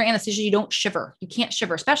general, when you're under anesthesia, you don't shiver. You can't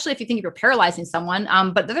shiver, especially if you think you're paralyzing someone.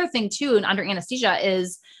 But the other thing too, under anesthesia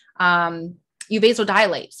is you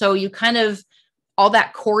vasodilate. So you kind of, all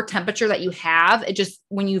that core temperature that you have, it just,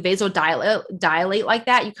 when you vasodilate like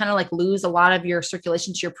that, you kind of like lose a lot of your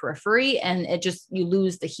circulation to your periphery, and you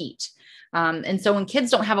lose the heat. And so when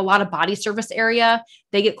kids don't have a lot of body surface area,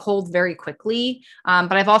 they get cold very quickly.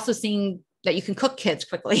 But I've also seen that you can cook kids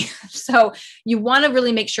quickly. So you want to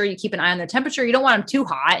really make sure you keep an eye on their temperature. You don't want them too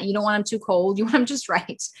hot. You don't want them too cold. You want them just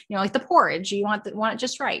right. Like the porridge, you want it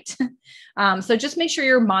just right. So just make sure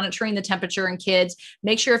you're monitoring the temperature in kids.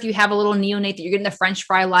 Make sure if you have a little neonate that you're getting the French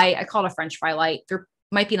fry light. I call it a French fry light. There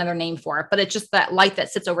might be another name for it, but it's just that light that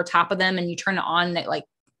sits over top of them and you turn it on and it like,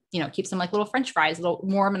 keeps them like little French fries, a little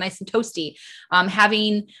warm and nice and toasty.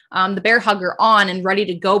 Having the bear hugger on and ready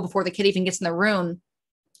to go before the kid even gets in the room.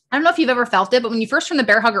 I don't know if you've ever felt it, but when you first turn the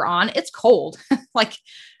bear hugger on, it's cold. Like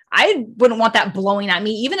I wouldn't want that blowing at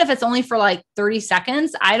me, even if it's only for like 30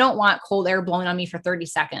 seconds. I don't want cold air blowing on me for 30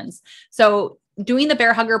 seconds. So doing the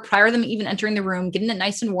bear hugger prior to them even entering the room, getting it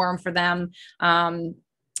nice and warm for them.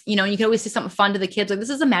 You can always say something fun to the kids. Like, this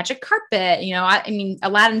is a magic carpet. I mean,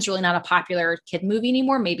 Aladdin's really not a popular kid movie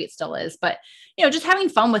anymore. Maybe it still is, but just having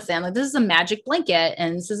fun with them. Like, this is a magic blanket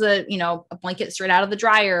and this is a blanket straight out of the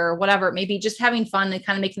dryer or whatever. Maybe just having fun and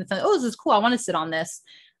kind of making them think, oh, this is cool. I want to sit on this.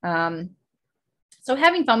 So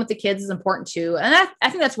having fun with the kids is important too. And I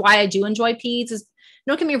think that's why I do enjoy peds is,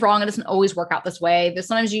 don't get me wrong. It doesn't always work out this way. But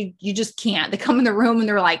sometimes you just can't. They come in the room and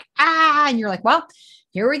they're like, and you're like, well,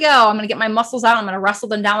 here we go. I'm going to get my muscles out. I'm going to wrestle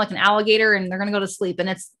them down like an alligator and they're going to go to sleep. And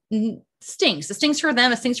it stinks. It stinks for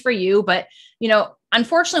them. It stinks for you. But,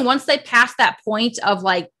 unfortunately, once they pass that point of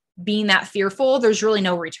like being that fearful, there's really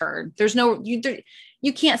no return. There's no,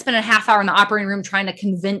 you can't spend a half hour in the operating room trying to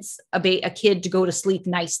convince a kid to go to sleep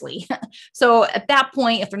nicely. So at that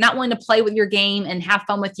point, if they're not willing to play with your game and have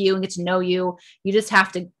fun with you and get to know you, you just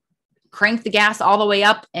have to crank the gas all the way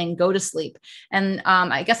up and go to sleep. And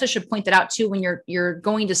I guess I should point that out too, when you're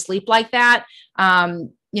going to sleep like that,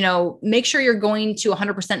 make sure you're going to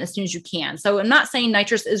 100% as soon as you can. So I'm not saying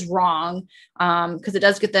nitrous is wrong because it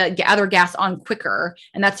does get the other gas on quicker.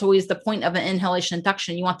 And that's always the point of an inhalation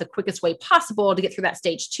induction. You want the quickest way possible to get through that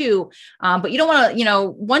stage 2. But you don't want to,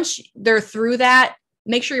 once they're through that,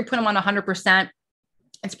 make sure you put them on 100%.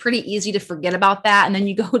 It's pretty easy to forget about that. And then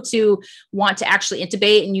you go to want to actually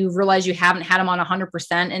intubate and you realize you haven't had them on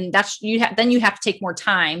 100%. And then you have to take more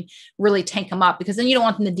time, really tank them up, because then you don't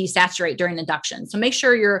want them to desaturate during induction. So make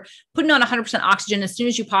sure you're putting on 100% oxygen as soon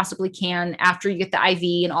as you possibly can after you get the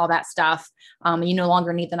IV and all that stuff. And you no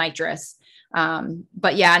longer need the nitrous.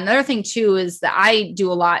 But yeah, another thing too, is that I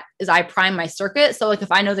do a lot is I prime my circuit. So like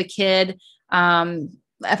if I know the kid,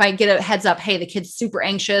 if I get a heads up, hey, the kid's super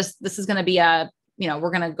anxious, this is going to be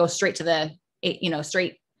we're going to go straight to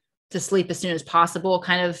straight to sleep as soon as possible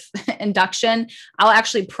kind of induction. I'll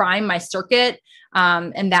actually prime my circuit.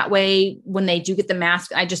 And that way, when they do get the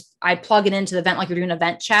mask, I plug it into the vent, like you're doing a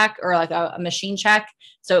vent check or like a machine check.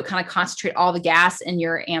 So it kind of concentrate all the gas in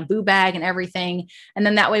your ambu bag and everything. And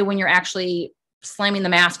then that way, when you're actually slamming the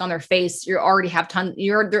mask on their face, you already have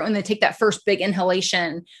when they take that first big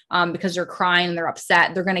inhalation, because they're crying and they're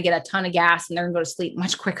upset, they're going to get a ton of gas and they're going to go to sleep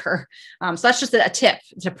much quicker. So that's just a tip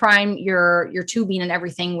to prime your tubing and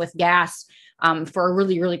everything with gas, for a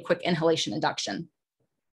really, really quick inhalation induction.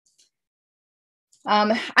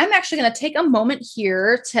 I'm actually going to take a moment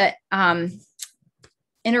here to,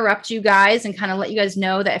 interrupt you guys and kind of let you guys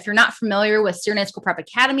know that if you're not familiar with CRNA School Prep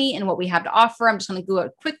Academy and what we have to offer, I'm just going to do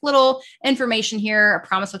a quick little information here. I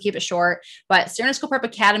promise I'll keep it short, but CRNA School Prep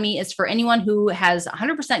Academy is for anyone who has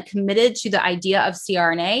 100% committed to the idea of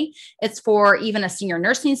CRNA. It's for even a senior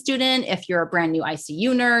nursing student, if you're a brand new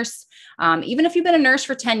ICU nurse, even if you've been a nurse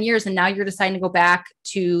for 10 years and now you're deciding to go back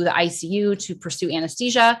to the ICU to pursue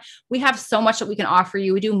anesthesia, we have so much that we can offer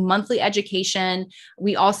you. We do monthly education.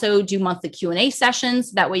 We also do monthly Q&A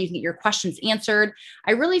sessions. That way you can get your questions answered.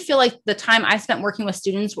 I really feel like the time I spent working with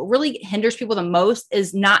students, what really hinders people the most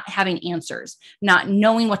is not having answers, not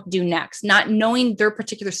knowing what to do next, not knowing their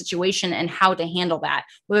particular situation and how to handle that,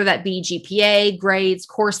 whether that be GPA, grades,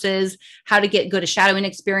 courses, how to get good a shadowing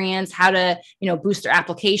experience, how to, boost their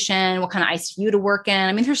application, what kind of ICU to work in.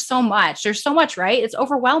 I mean, there's so much, right? It's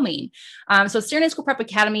overwhelming. So CRNA School Prep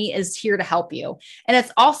Academy is here to help you. And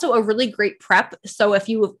it's also a really great prep. So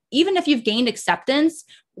even if you've gained acceptance,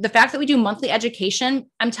 the fact that we do monthly education,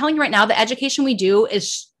 I'm telling you right now, the education we do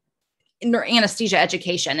is anesthesia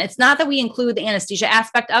education. It's not that we include the anesthesia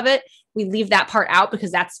aspect of it. We leave that part out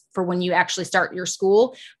because that's for when you actually start your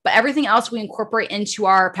school, but everything else we incorporate into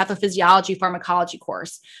our pathophysiology pharmacology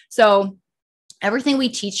course. So everything we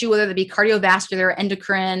teach you, whether it be cardiovascular,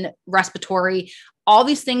 endocrine, respiratory, all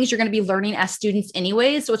these things you're going to be learning as students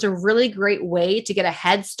anyway. So it's a really great way to get a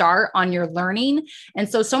head start on your learning. And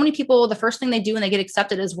so many people, the first thing they do when they get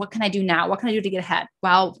accepted is, what can I do now? What can I do to get ahead?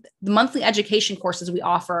 Well, the monthly education courses we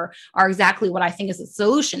offer are exactly what I think is a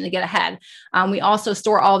solution to get ahead. We also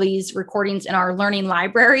store all these recordings in our learning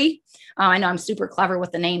library. I know I'm super clever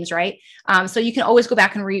with the names, right? So you can always go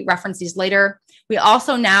back and reference these later. We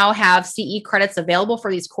also now have CE credits available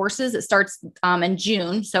for these courses. It starts in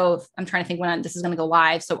June. So I'm trying to think when this is going to go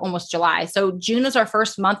live. So almost July. So June is our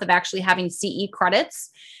first month of actually having CE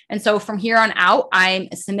credits. And so from here on out, I'm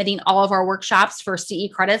submitting all of our workshops for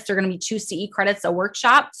CE credits. They're going to be 2 CE credits a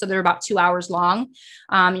workshop. So they're about 2 hours long.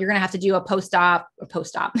 You're going to have to do a post-op,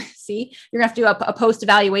 see, you're going to have to do a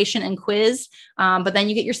post-evaluation and quiz, but then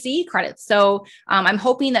you get your CE credits. So I'm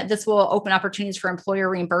hoping that this will open opportunities for employer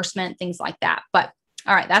reimbursement, things like that. But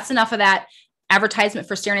all right, that's enough of that advertisement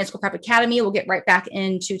for CRNA School Prep Academy. We'll get right back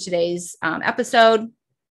into today's episode.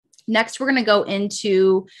 Next, we're going to go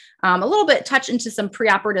into a little bit, touch into some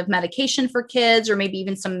preoperative medication for kids, or maybe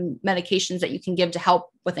even some medications that you can give to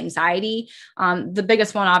help with anxiety. The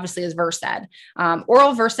biggest one, obviously, is Versed.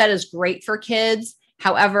 Oral Versed is great for kids.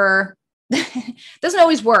 However, it doesn't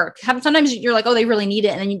always work. Sometimes you're like, oh, they really need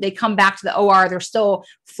it. And then they come back to the OR, they're still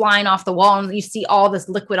flying off the wall, and you see all this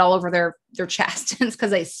liquid all over their chest. It's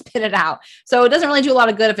because they spit it out. So it doesn't really do a lot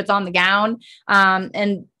of good if it's on the gown.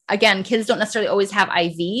 And again, kids don't necessarily always have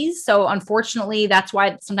IVs. So unfortunately, that's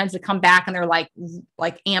why sometimes they come back and they're like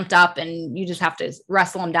amped up, and you just have to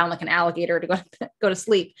wrestle them down like an alligator to go to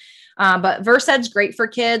sleep. But Versed's great for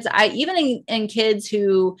kids. Even in kids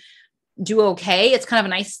who do okay, it's kind of a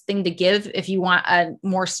nice thing to give if you want a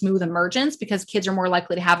more smooth emergence, because kids are more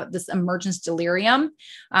likely to have this emergence delirium.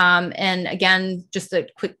 And again, just a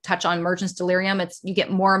quick touch on emergence delirium. You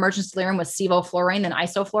get more emergence delirium with sevoflurane than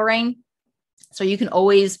isoflurane. So you can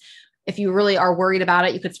always, if you really are worried about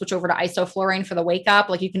it, you could switch over to isoflurane for the wake up.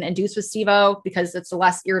 Like you can induce with sevo because it's a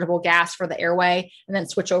less irritable gas for the airway, and then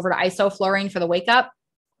switch over to isoflurane for the wake up.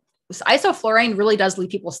 So isoflurane really does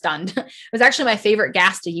leave people stunned. It was actually my favorite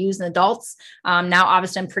gas to use in adults. Now,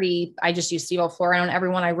 obviously, I just use sevoflurane on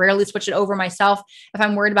everyone. I rarely switch it over myself. If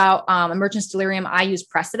I'm worried about emergence delirium, I use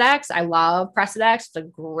Precedex. I love Precedex. It's a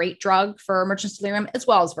great drug for emergence delirium, as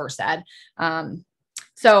well as Versed.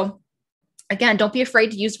 So again, don't be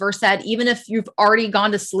afraid to use Versed, even if you've already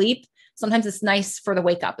gone to sleep. Sometimes it's nice for the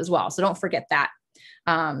wake up as well. So don't forget that.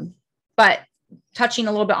 But touching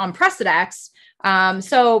a little bit on Precedex.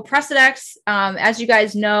 So Precedex, as you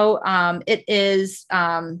guys know, it is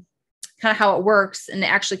kind of how it works, and it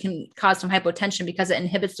actually can cause some hypotension because it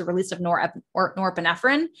inhibits the release of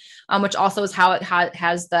norepinephrine, which also is how it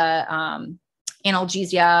has the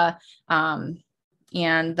analgesia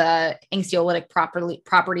and the anxiolytic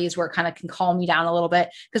properties, where it kind of can calm you down a little bit,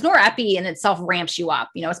 because norepi in itself ramps you up.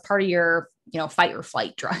 It's part of your, fight or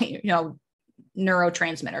flight drug,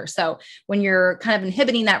 neurotransmitter. So when you're kind of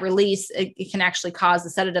inhibiting that release, it can actually cause the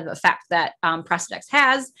sedative effect that Precedex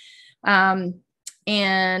has. And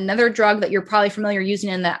another drug that you're probably familiar using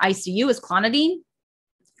in the ICU is clonidine.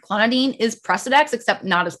 Clonidine is Precedex, except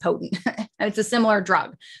not as potent. And it's a similar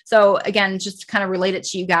drug. So again, just to kind of relate it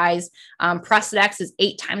to you guys, Precedex is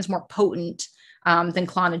 8 times more potent than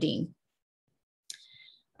clonidine.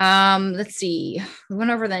 Let's see. We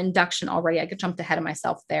went over the induction already. I jumped ahead of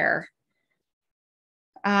myself there.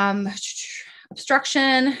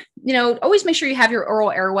 Obstruction, always make sure you have your oral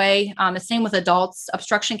airway. The same with adults.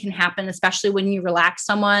 Obstruction can happen, especially when you relax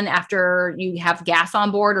someone after you have gas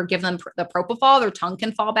on board or give them the propofol. Their tongue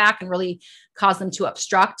can fall back and really cause them to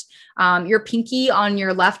obstruct. Your pinky on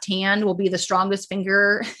your left hand will be the strongest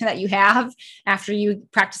finger that you have after you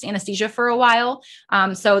practice anesthesia for a while.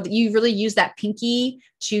 So that you really use that pinky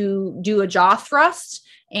to do a jaw thrust.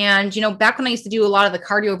 And, back when I used to do a lot of the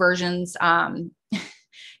cardio versions,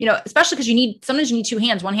 especially because sometimes you need 2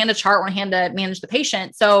 hands, one hand to chart, one hand to manage the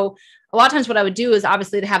patient. So a lot of times what I would do is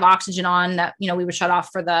obviously to have oxygen on that, we would shut off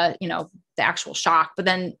for the, the actual shock, but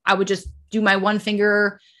then I would just do my one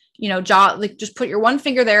finger, jaw, like just put your one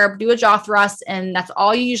finger there, do a jaw thrust. And that's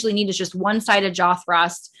all you usually need is just one-sided jaw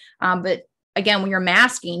thrust. But again, when you're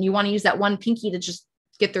masking, you want to use that one pinky to just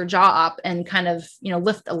get their jaw up and kind of,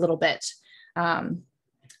 lift a little bit. So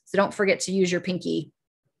don't forget to use your pinky.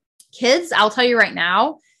 Kids, I'll tell you right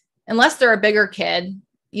now, unless they're a bigger kid,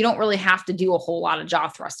 you don't really have to do a whole lot of jaw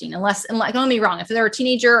thrusting unless don't get me wrong. If they're a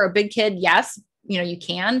teenager or a big kid, yes, you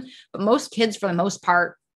can, but most kids for the most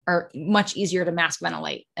part are much easier to mask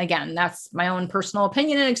ventilate. Again, that's my own personal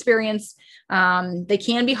opinion and experience. They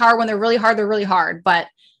can be hard when they're really hard. But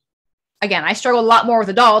again, I struggle a lot more with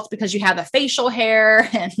adults because you have the facial hair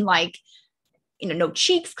and no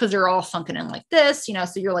cheeks because they're all sunken in like this,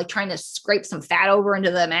 so you're like trying to scrape some fat over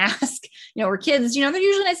into the mask, where kids, they're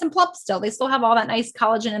usually nice and plump still. They still have all that nice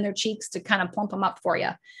collagen in their cheeks to kind of plump them up for you.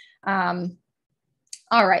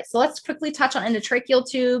 All right, so let's quickly touch on endotracheal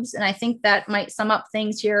tubes. And I think that might sum up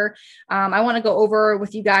things here. I want to go over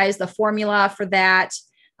with you guys the formula for that.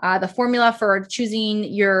 The formula for choosing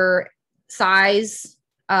your size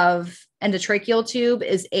of endotracheal tube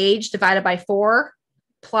is age divided by 4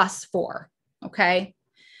 plus 4. Okay.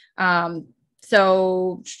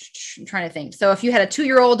 So I'm trying to think. So if you had a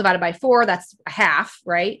 2-year-old divided by 4, that's a half,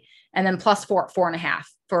 right? And then plus 4, 4.5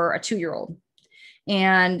 for a 2-year-old.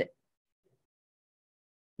 And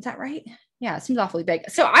is that right? Yeah, it seems awfully big.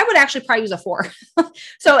 So I would actually probably use a 4.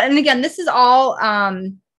 So, and again, this is all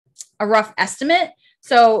a rough estimate.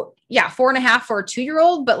 So yeah, 4.5 for a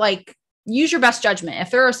 2-year-old, but like use your best judgment.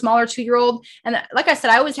 If they're a smaller 2-year-old, and like I said,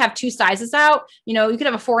 I always have 2 sizes out, you could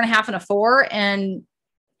have a 4.5 and a 4. And,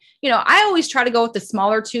 I always try to go with the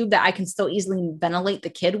smaller tube that I can still easily ventilate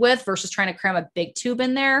the kid with versus trying to cram a big tube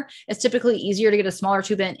in there. It's typically easier to get a smaller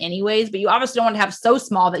tube in anyways, but you obviously don't want to have so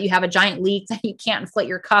small that you have a giant leak that you can't inflate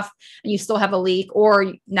your cuff and you still have a leak,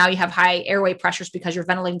 or now you have high airway pressures because you're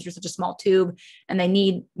ventilating through such a small tube and they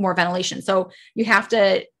need more ventilation. So you have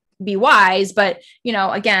to be wise, but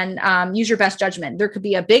again, use your best judgment. There could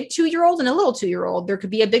be a big 2-year-old and a little 2-year-old. There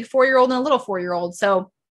could be a big 4-year-old and a little 4-year-old.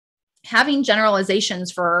 So having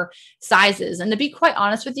generalizations for sizes. And to be quite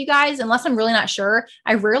honest with you guys, unless I'm really not sure,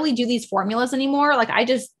 I rarely do these formulas anymore. Like I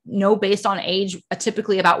just know based on age,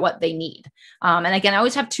 typically about what they need. And again, I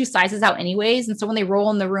always have 2 sizes out anyways. And so when they roll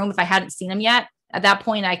in the room, if I hadn't seen them yet, at that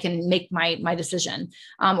point, I can make my decision,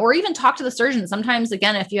 or even talk to the surgeon. Sometimes,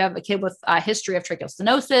 again, if you have a kid with a history of tracheal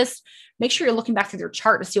stenosis, make sure you're looking back through their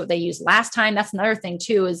chart to see what they used last time. That's another thing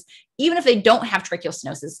too, is even if they don't have tracheal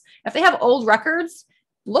stenosis, if they have old records,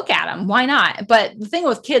 look at them. Why not? But the thing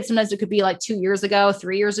with kids, sometimes it could be like 2 years ago,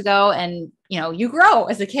 3 years ago, and you grow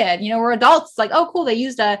as a kid. We're adults. It's like, oh, cool, they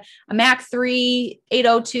used a Mac 3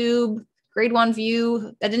 8.0 tube. Grade 1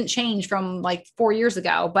 view that didn't change from like 4 years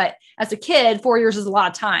ago. But as a kid, 4 years is a lot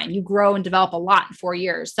of time. You grow and develop a lot in 4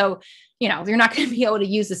 years. So, you're not going to be able to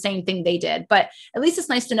use the same thing they did, but at least it's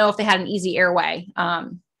nice to know if they had an easy airway.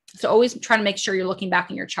 So always try to make sure you're looking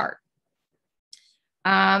back in your chart.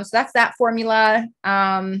 So that's that formula.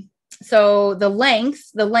 So the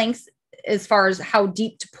length as far as how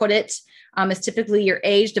deep to put it, is typically your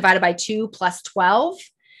age divided by 2 plus 12.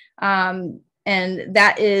 And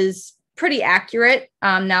that is pretty accurate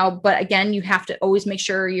now, but again, you have to always make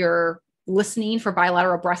sure you're listening for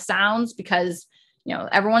bilateral breath sounds because,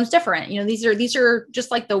 everyone's different. These are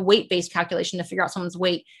just like the weight-based calculation to figure out someone's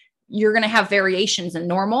weight. You're going to have variations in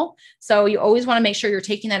normal. So you always want to make sure you're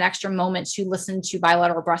taking that extra moment to listen to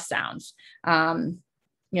bilateral breath sounds.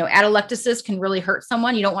 Atelectasis can really hurt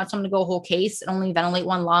someone. You don't want someone to go a whole case and only ventilate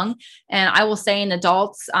one lung. And I will say in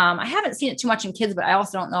adults, I haven't seen it too much in kids, but I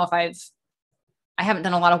also don't know if I haven't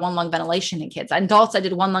done a lot of 1 lung ventilation in kids. In adults, I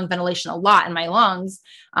did 1 lung ventilation a lot in my lungs.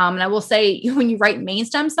 And I will say when you right main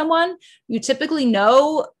stem someone, you typically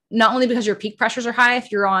know, not only because your peak pressures are high,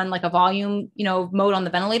 if you're on like a volume, mode on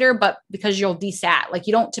the ventilator, but because you'll desat. Like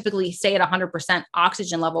you don't typically stay at 100%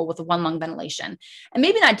 oxygen level with a 1 lung ventilation, and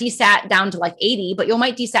maybe not desat down to like 80, but you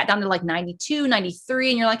might desat down to like 92, 93.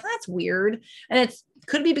 And you're like, that's weird. And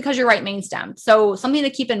could be because you're right main stem. So something to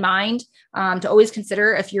keep in mind, to always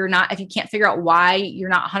consider if you can't figure out why you're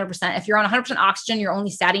not 100%, if you're on 100% oxygen, you're only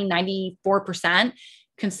satting 94%,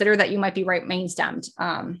 consider that you might be right main stemmed,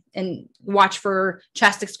 and watch for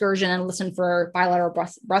chest excursion and listen for bilateral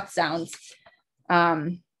breath sounds. All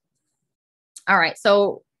right.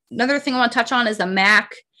 So another thing I want to touch on is the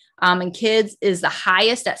MAC. In kids is the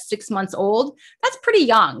highest at 6 months old. That's pretty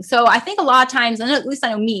young. So I think a lot of times, and at least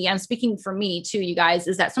I know me, I'm speaking for me too, you guys,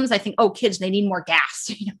 is that sometimes I think, oh, kids, they need more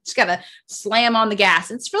gas. Just got to slam on the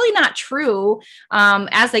gas. It's really not true.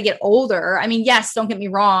 As they get older, I mean, yes, don't get me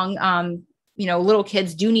wrong. Little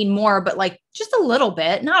kids do need more, but like just a little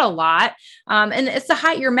bit, not a lot. And it's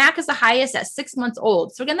your MAC is the highest at 6 months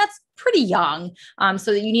old. So again, that's pretty young.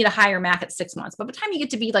 So that you need a higher MAC at 6 months, but by the time you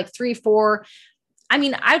get to be like 3, 4, I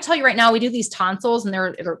mean, I tell you right now, we do these tonsils and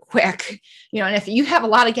they're quick, and if you have a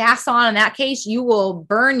lot of gas on in that case, you will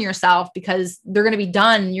burn yourself because they're going to be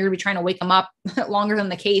done. You're going to be trying to wake them up longer than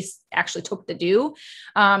the case actually took to do.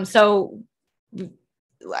 So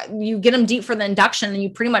you get them deep for the induction and you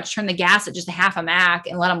pretty much turn the gas at just a half a MAC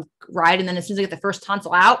and let them ride. And then as soon as they get the first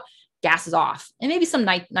tonsil out, gas is off, and maybe some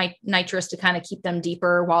nitrous to kind of keep them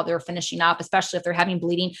deeper while they're finishing up, especially if they're having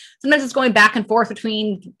bleeding. Sometimes it's going back and forth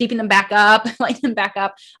between keeping them back up, lighting them back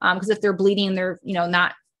up. Because if they're bleeding, they're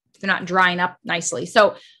not drying up nicely.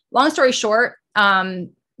 So long story short,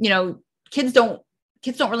 you know, kids don't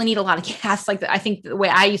really need a lot of gas. Like I think the way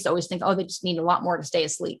I used to always think, oh, they just need a lot more to stay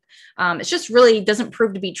asleep. It's just really doesn't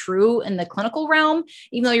prove to be true in the clinical realm,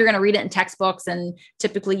 even though you're going to read it in textbooks. And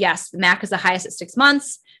typically, yes, the MAC is the highest at 6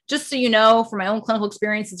 months. Just so you know, from my own clinical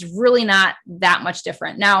experience, it's really not that much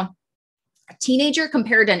different. Now, a teenager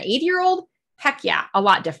compared to an 80-year-old, heck yeah, a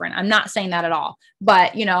lot different. I'm not saying that at all,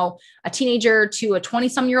 but you know, a teenager to a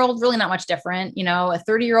 20-some-year-old, really not much different. You know, a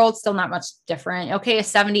 30-year-old, still not much different. Okay. A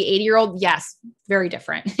 70, 80-year-old, yes, very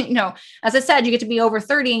different. You know, as I said, you get to be over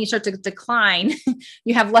 30 and you start to decline.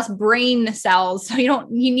 You have less brain cells, so you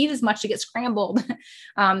need as much to get scrambled.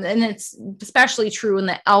 And it's especially true in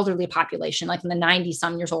the elderly population, like in the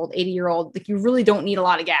 90-some years old, 80-year-old, like you really don't need a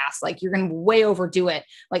lot of gas. Like you're going to way overdo it.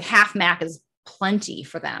 Like half MAC is plenty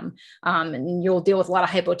for them. And you'll deal with a lot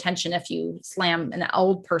of hypotension if you slam an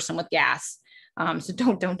old person with gas. So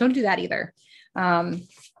don't do that either.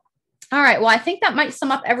 All right. Well, I think that might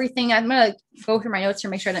sum up everything. I'm going to go through my notes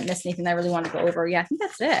here, make sure I didn't miss anything that I really want to go over. Yeah, I think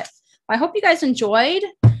that's it. Well, I hope you guys enjoyed.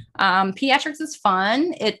 Pediatrics is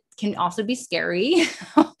fun. It can also be scary,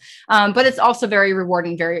 but it's also very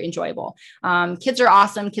rewarding, very enjoyable. Kids are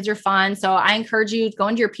awesome. Kids are fun. So I encourage you to go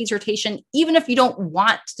into your peds rotation. Even if you don't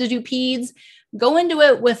want to do peds, go into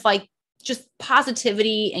it with like just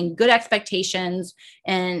positivity and good expectations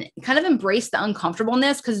and kind of embrace the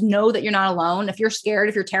uncomfortableness, because know that you're not alone. If you're scared,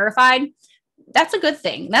 if you're terrified, that's a good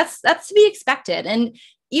thing. That's to be expected. And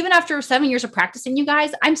even after 7 years of practicing, you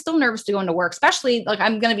guys, I'm still nervous to go into work, especially like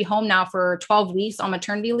I'm going to be home now for 12 weeks on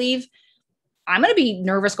maternity leave. I'm going to be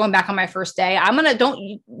nervous going back on my first day.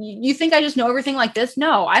 You think I just know everything like this?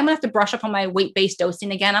 No, I'm gonna have to brush up on my weight-based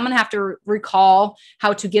dosing again. I'm going to have to recall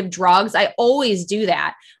how to give drugs. I always do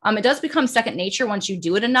that. It does become second nature once you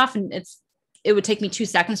do it enough. And it would take me 2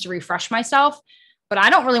 seconds to refresh myself, but I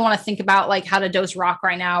don't really want to think about like how to dose rock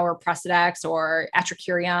right now or Precedex or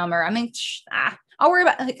Atracurium, or I'll worry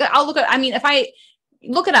about, if I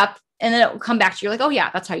look it up and then it will come back to you like, oh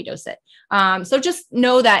yeah, that's how you dose it. So just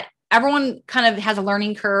know that everyone kind of has a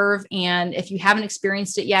learning curve. And if you haven't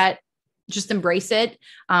experienced it yet, just embrace it.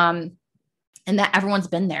 And that everyone's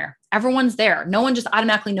been there. Everyone's there. No one just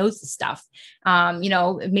automatically knows this stuff. You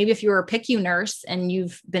know, maybe if you're a PICU nurse and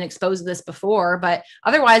you've been exposed to this before, but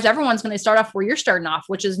otherwise everyone's going to start off where you're starting off,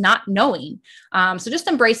 which is not knowing. So just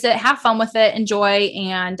embrace it, have fun with it, enjoy,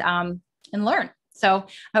 and learn. So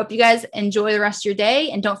I hope you guys enjoy the rest of your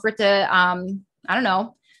day, and don't forget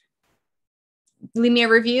to, leave me a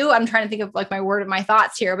review. I'm trying to think of like my word of my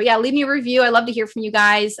thoughts here, but yeah, leave me a review. I love to hear from you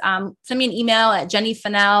guys. Send me an email at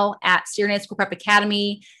jennyfennell@CRNA School Prep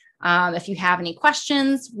Academy. If you have any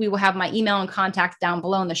questions, we will have my email and contact down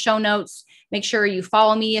below in the show notes. Make sure you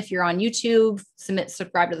follow me if you're on YouTube,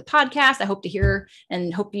 subscribe to the podcast. I hope to hear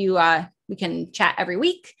and hope you, we can chat every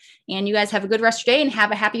week, and you guys have a good rest of your day and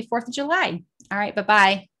have a happy 4th of July. All right.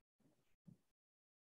 Bye-bye.